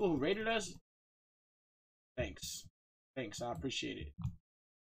to the people who raided us? Thanks, I appreciate it.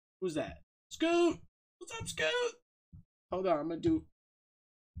 Who's that? Scoot! What's up, Scoot? Hold on, I'm gonna do.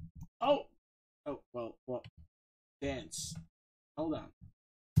 Oh, well, dance. Hold on.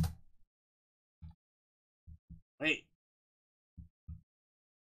 Wait.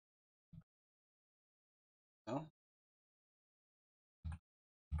 No.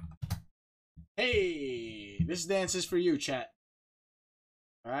 Hey, this dance is for you, chat.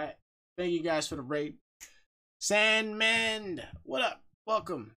 All right. Thank you guys for the raid. Sandman, what up?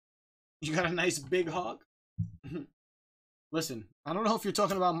 Welcome. You got a nice big hog. Listen, I don't know if you're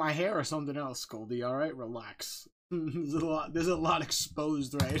talking about my hair or something else, Goldie. All right, relax. There's a lot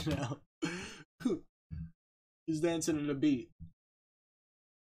exposed right now. He's dancing to the beat.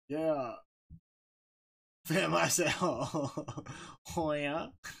 Yeah. Fam, I said, oh yeah.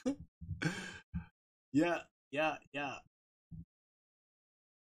 Yeah.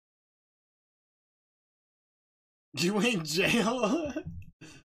 You in jail?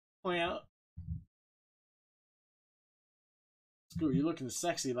 Oh yeah. Screw, you looking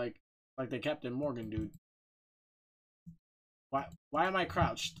sexy like the Captain Morgan dude. Why am I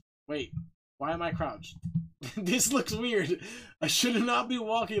crouched? Wait, why am I crouched? This looks weird. I should not be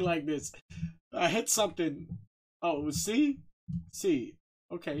walking like this. I hit something. Oh, see?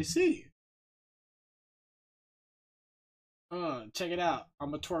 Okay, see. Check it out.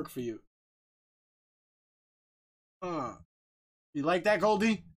 I'm a twerk for you. You like that,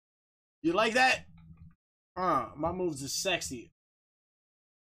 Goldie? You like that? My moves is sexy.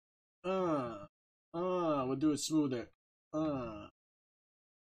 We'll do it smoother.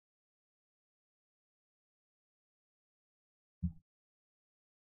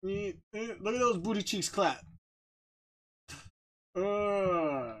 Look at those booty cheeks clap.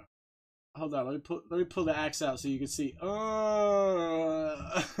 Hold on, let me pull the axe out so you can see.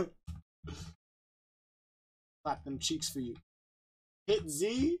 Clap them cheeks for you. Hit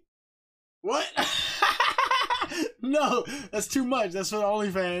Z? What? No, that's too much. That's for the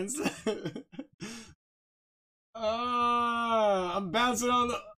OnlyFans. I'm bouncing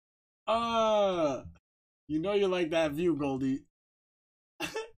on the. You know you like that view, Goldie.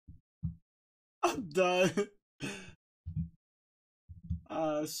 I'm done.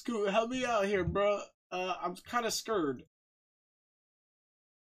 Scoot, help me out here, bro. I'm kind of scared.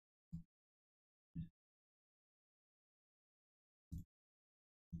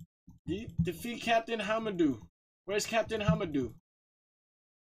 Defeat Captain Hamadou. Where's Captain Hamadou?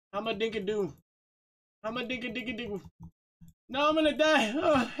 Hamadinka-doo. Hamadinka-dinka-doo. No, I'm gonna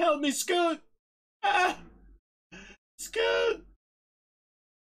die. Help me, Scoot. Ah! Scoot!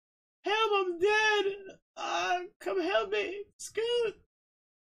 Help, I'm dead. Come help me. Scoot.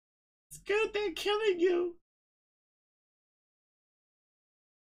 Scoot, they're killing you.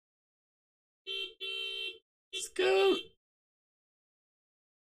 Scoot.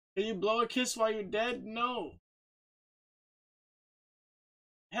 Can you blow a kiss while you're dead? No.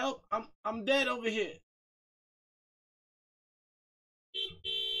 Help, I'm dead over here.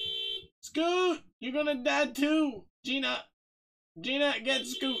 Scoot, you're gonna die too. Gina, get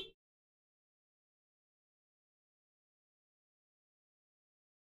Scoot.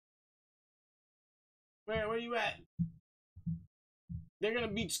 Where you at? They're gonna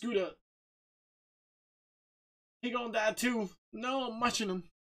beat Scoot up. He gonna die too. No, I'm watching him.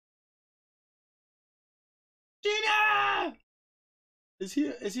 Gina! Is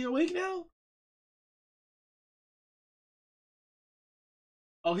he awake now?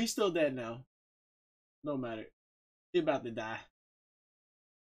 Oh, he's still dead now. No matter. He about to die.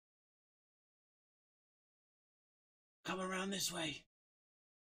 Come around this way.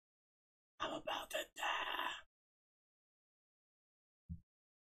 I'm about to die.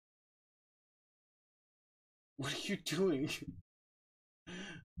 What are you doing?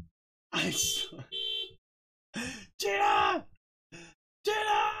 I saw. Gina!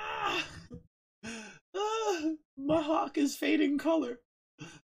 Gina! My hawk is fading color.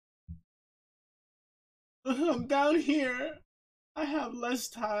 I'm down here. I have less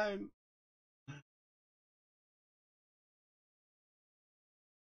time.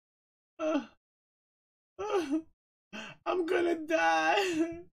 I'm gonna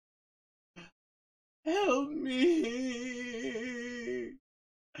die. Help me.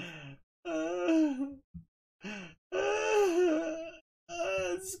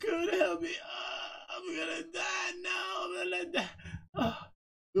 It's gonna help me. I'm gonna die now. I'm gonna die.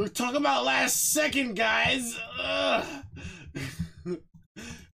 We were talking about last second, guys.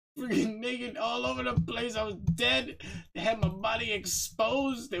 Freaking naked all over the place. I was dead. They had my body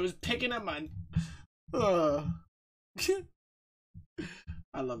exposed. They was picking at my. I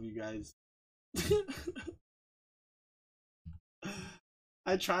love you guys.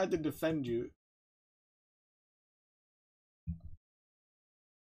 I tried to defend you.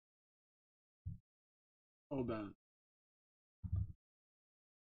 Hold on.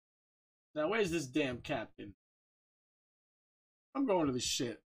 Now, where's this damn captain? I'm going to the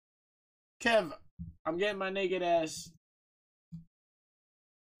ship. Kev, I'm getting my naked ass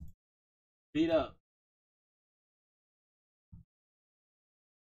beat up.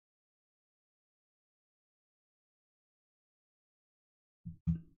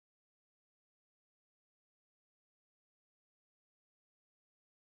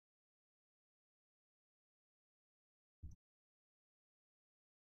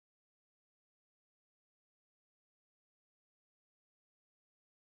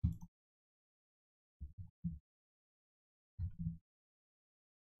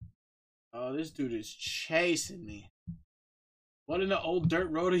 Oh, this dude is chasing me. What in the old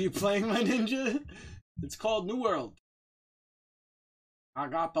dirt road are you playing, my ninja? It's called New World. I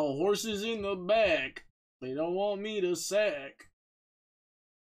got the horses in the back. They don't want me to sack.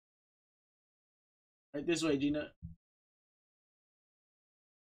 Right this way, Gina.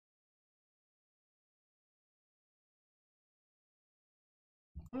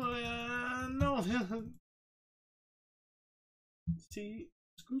 No. See,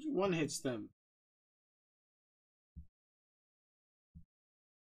 Who one hits them?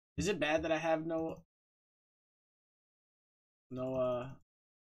 Is it bad that I have no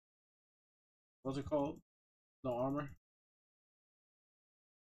what's it called? No armor?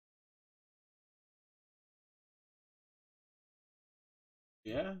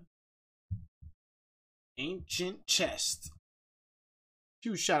 Yeah. Ancient chest.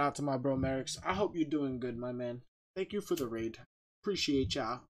 Huge shout out to my bro Merrick's. I hope you're doing good, my man. Thank you for the raid. Appreciate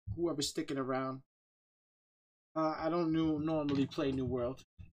y'all. Whoever's sticking around. I don't normally play New World,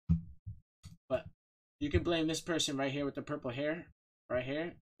 but you can blame this person right here with the purple hair. Right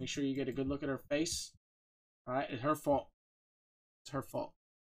here. Make sure you get a good look at her face. Alright, it's her fault. It's her fault.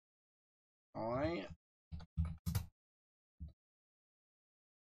 Alright.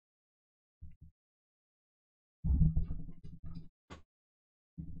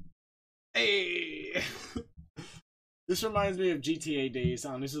 Hey! This reminds me of GTA days,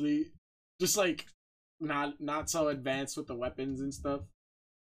 honestly. Just like not so advanced with the weapons and stuff.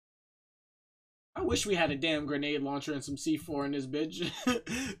 I wish we had a damn grenade launcher and some C4 in this bitch.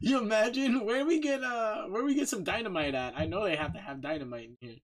 You imagine where we get some dynamite at? I know they have to have dynamite in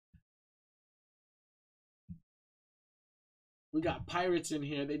here. We got pirates in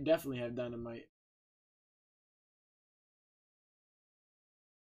here. They definitely have dynamite.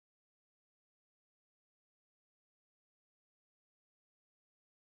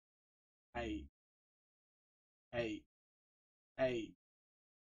 Hey. Hey. Hey.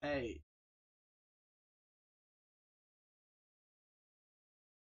 Hey.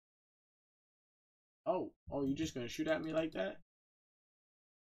 Oh. Oh, you just gonna shoot at me like that?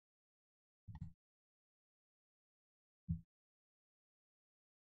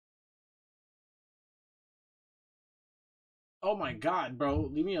 Oh my god, bro.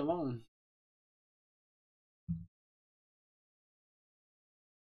 Leave me alone.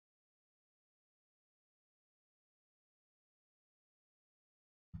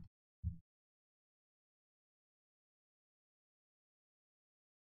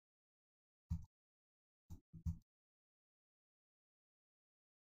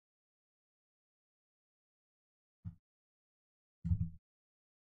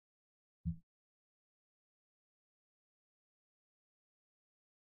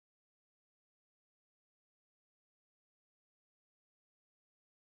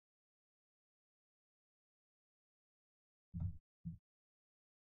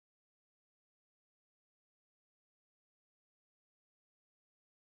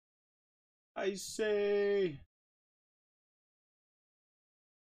 I say.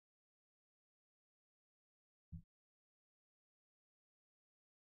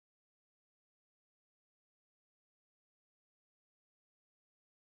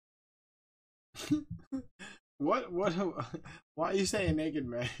 What? Why are you saying Naked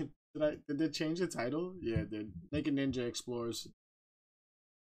Man? Did they change the title? Yeah, it did. Naked Ninja Explores.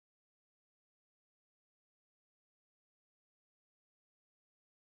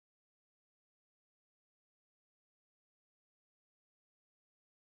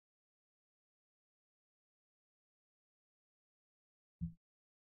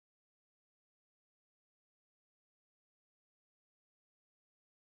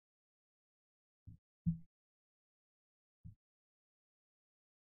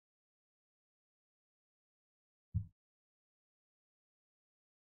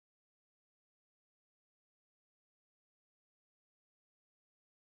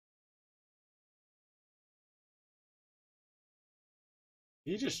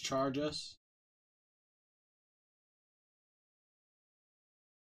 He just charge us.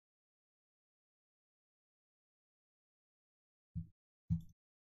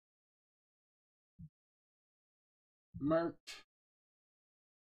 Murked.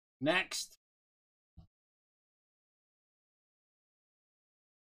 Next.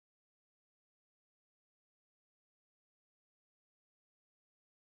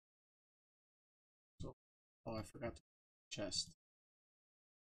 So, oh, I forgot to chest.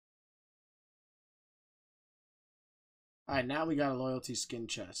 Alright, now we got a loyalty skin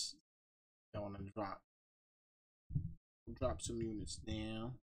chest. I want to drop. Drop some units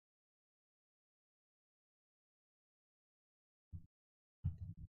now.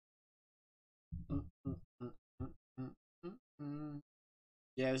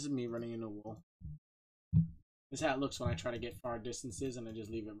 Yeah, this is me running into a wall. This is how it looks when I try to get far distances and I just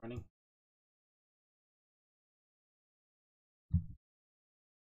leave it running.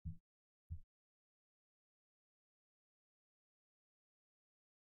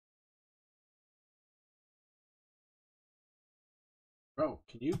 Bro,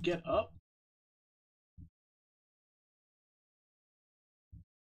 can you get up?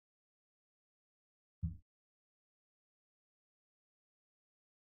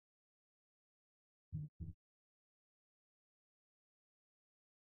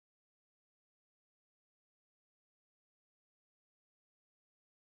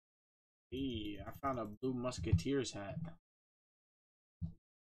 Hey, I found a blue musketeer's hat.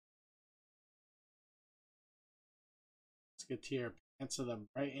 Musketeer pants of the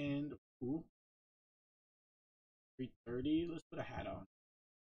bright end. Ooh. 330. Let's put a hat on.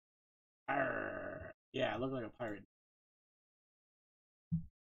 Arr. Yeah, I look like a pirate.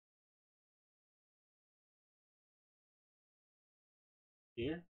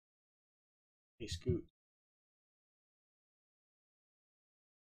 Here. Hey, Scoot.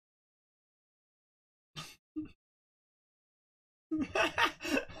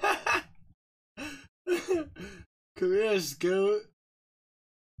 Come here, Scoot.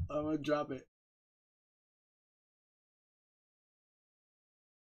 I'm gonna drop it.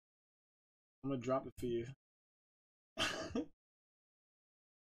 I'm gonna drop it for you.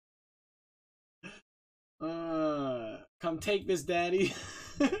 Come take this, daddy.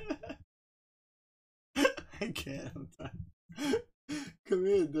 I can't. I'm tired. Come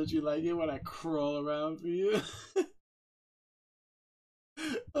here. Don't you like it when I crawl around for you?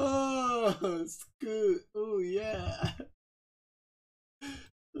 Oh, it's good. Oh, yeah.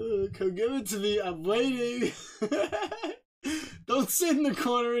 Come give it to me. I'm waiting. Don't sit in the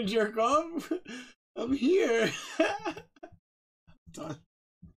corner and jerk off. I'm here. I'm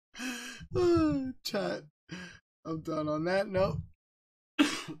done. Chat. I'm done on that note.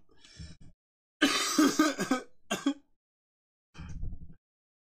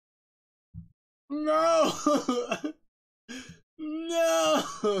 No. No.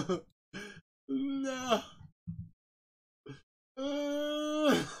 No.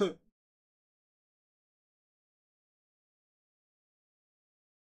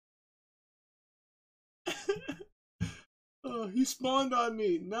 Oh, he spawned on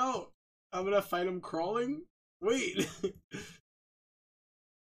me. No. I'm gonna fight him crawling? Wait.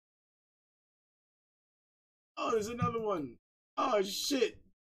 Oh, there's another one. Oh, shit.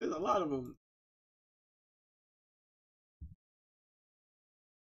 There's a lot of them.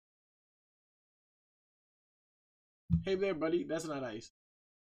 Hey there, buddy. That's not ice.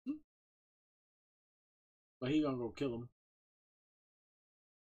 But he gonna go kill him.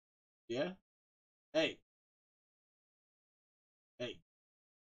 Yeah? Hey. Hey.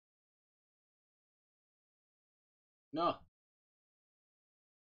 No.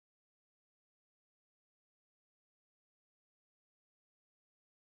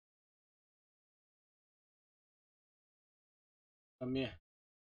 Come here.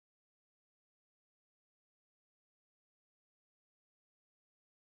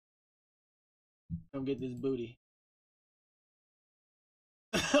 Come get this booty.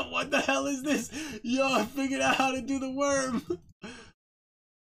 What the hell is this? Yo, I figured out how to do the worm.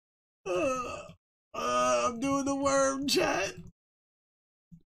 I'm doing the worm, chat.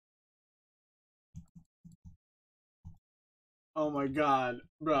 Oh my god.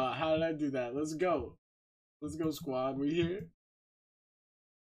 Bruh, how did I do that? Let's go. Let's go, squad. We here?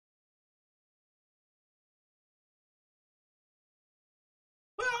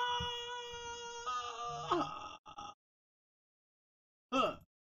 Huh.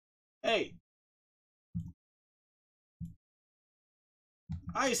 Hey.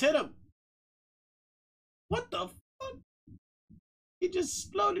 Ice, hit him. What the fuck? He just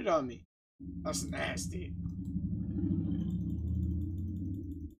exploded on me. That's nasty.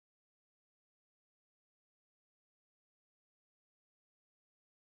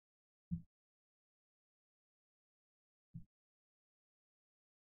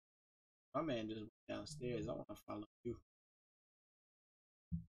 My man just went downstairs. I want to follow you.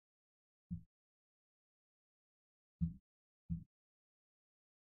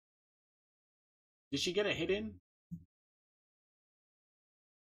 Did she get a hit in?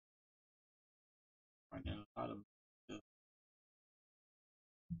 I know a lot of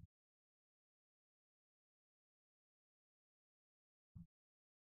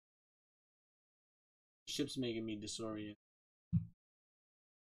ship's making me disorient.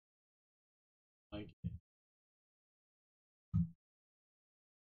 Like it.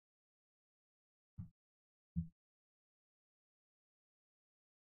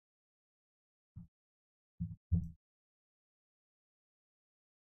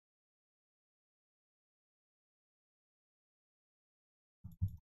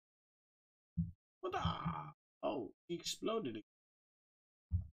 What the? Oh, he exploded again.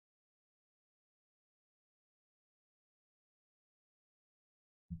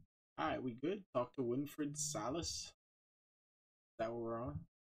 Alright, we good? Talk to Winfred Salas. Is that what we're on?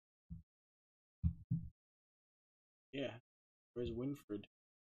 Yeah. Where's Winfred?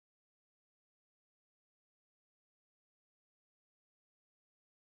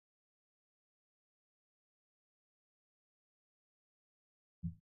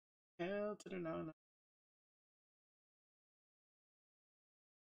 Hell to the no.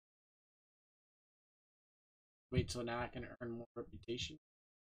 Wait till now I can earn more reputation.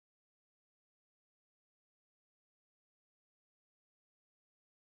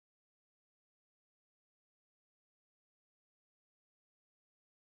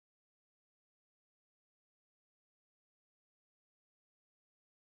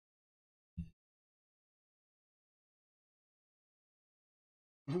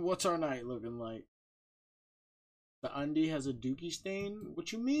 What's our night looking like? The undie has a dookie stain?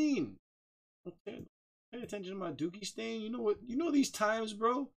 What you mean? Okay, pay attention to my dookie stain. You know what? You know these times,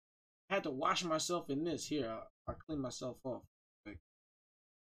 bro? I had to wash myself in this. Here, I'll clean myself off. Like,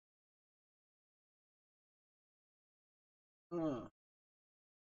 uh,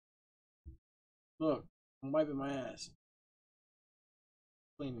 look, I'm wiping my ass.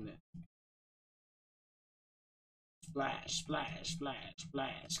 Cleaning it. Splash, splash, splash,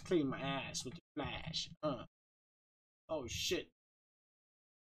 splash. Clean my ass with the flash. Oh shit.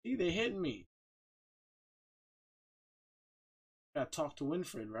 See, they hitting me. Gotta talk to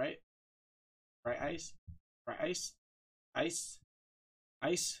Winfred, right? Right, Ice? Right, Ice? Ice?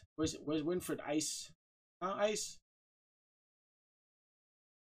 Ice? Where's Winfred? Ice? Huh, Ice?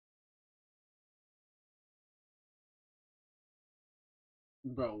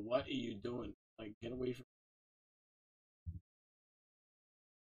 Bro, what are you doing? Like, get away from.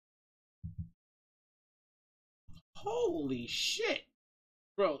 Holy shit,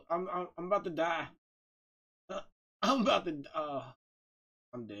 bro! I'm about to die. I'm about to.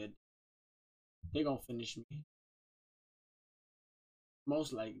 I'm dead. They gonna finish me.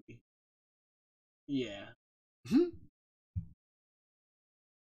 Most likely. Yeah.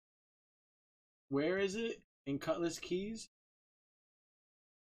 Where is it? In Cutlass Keys?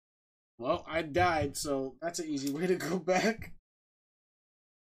 Well, I died, so that's an easy way to go back.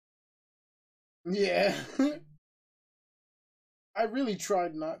 Yeah. I really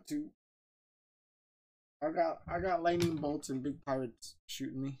tried not to. I got lightning bolts and big pirates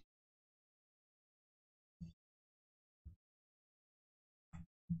shooting me.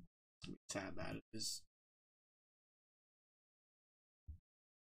 Let me tab out of this.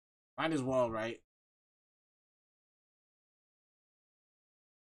 Might as well, right?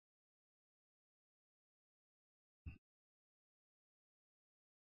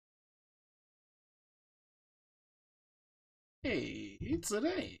 Hey, it's an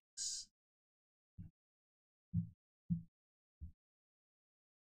ace.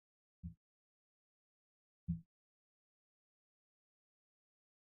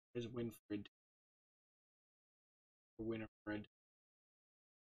 There's Winfred. Or Winifred.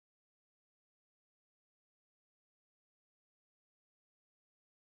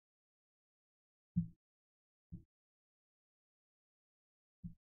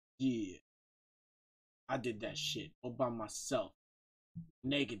 Yeah. I did that shit all by myself.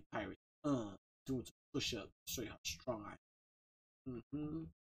 Naked pirate. Doing some push-ups. Show you how strong I am.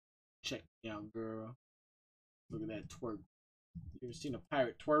 Check me out, girl. Look at that twerk. You ever seen a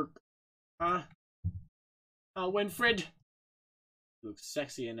pirate twerk? Huh? Winfred? You look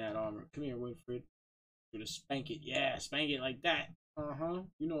sexy in that armor. Come here, Winfred. You're gonna spank it. Yeah, spank it like that.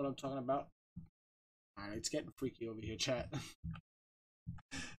 You know what I'm talking about. Alright, it's getting freaky over here, chat.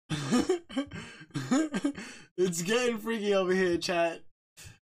 It's getting freaky over here, chat.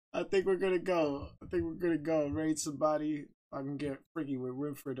 I think we're gonna go. Raid somebody. I can get freaky with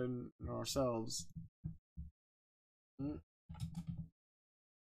Winfred and ourselves.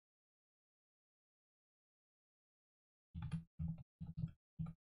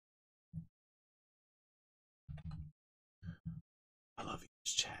 I love you,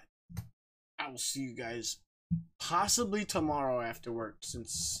 chat. I will see you guys possibly tomorrow after work,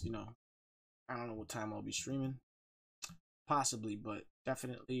 since, you know, I don't know what time I'll be streaming. Possibly, but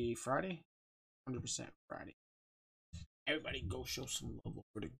definitely Friday. 100% Friday. Everybody go show some love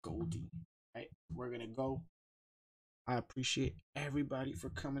over to Goldie. Right? We're gonna go. I appreciate everybody for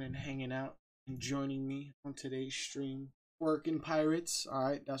coming and hanging out and joining me on today's stream. Working Pirates.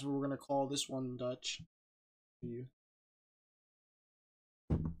 Alright, that's what we're gonna call this one, Dutch. You.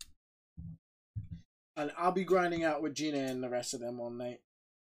 And I'll be grinding out with Gina and the rest of them all night.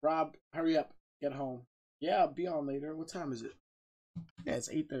 Rob, hurry up. Get home. Yeah, I'll be on later. What time is it? Yeah, it's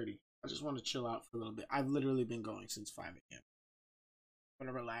 8:30. I just want to chill out for a little bit. I've literally been going since 5 a.m. I'm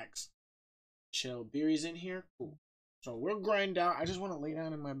gonna relax. Chill. Beery's in here? Cool. So we'll grind out. I just want to lay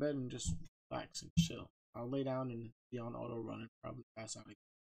down in my bed and just relax and chill. I'll lay down and be on auto run and probably pass out again.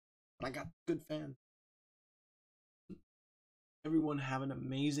 But I got good fans. Everyone have an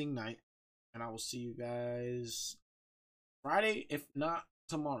amazing night. And I will see you guys Friday, if not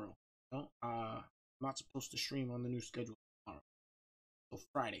tomorrow. No, I'm not supposed to stream on the new schedule tomorrow. So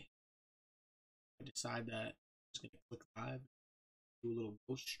Friday, I decide that I'm just gonna click live, do a little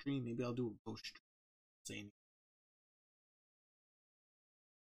ghost stream. Maybe I'll do a ghost stream. Say anything.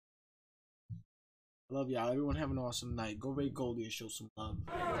 I love y'all. Everyone have an awesome night. Go rate Goldie and show some love.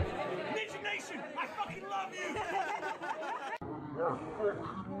 Ninja Nation, I fucking love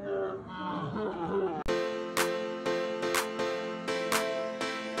you!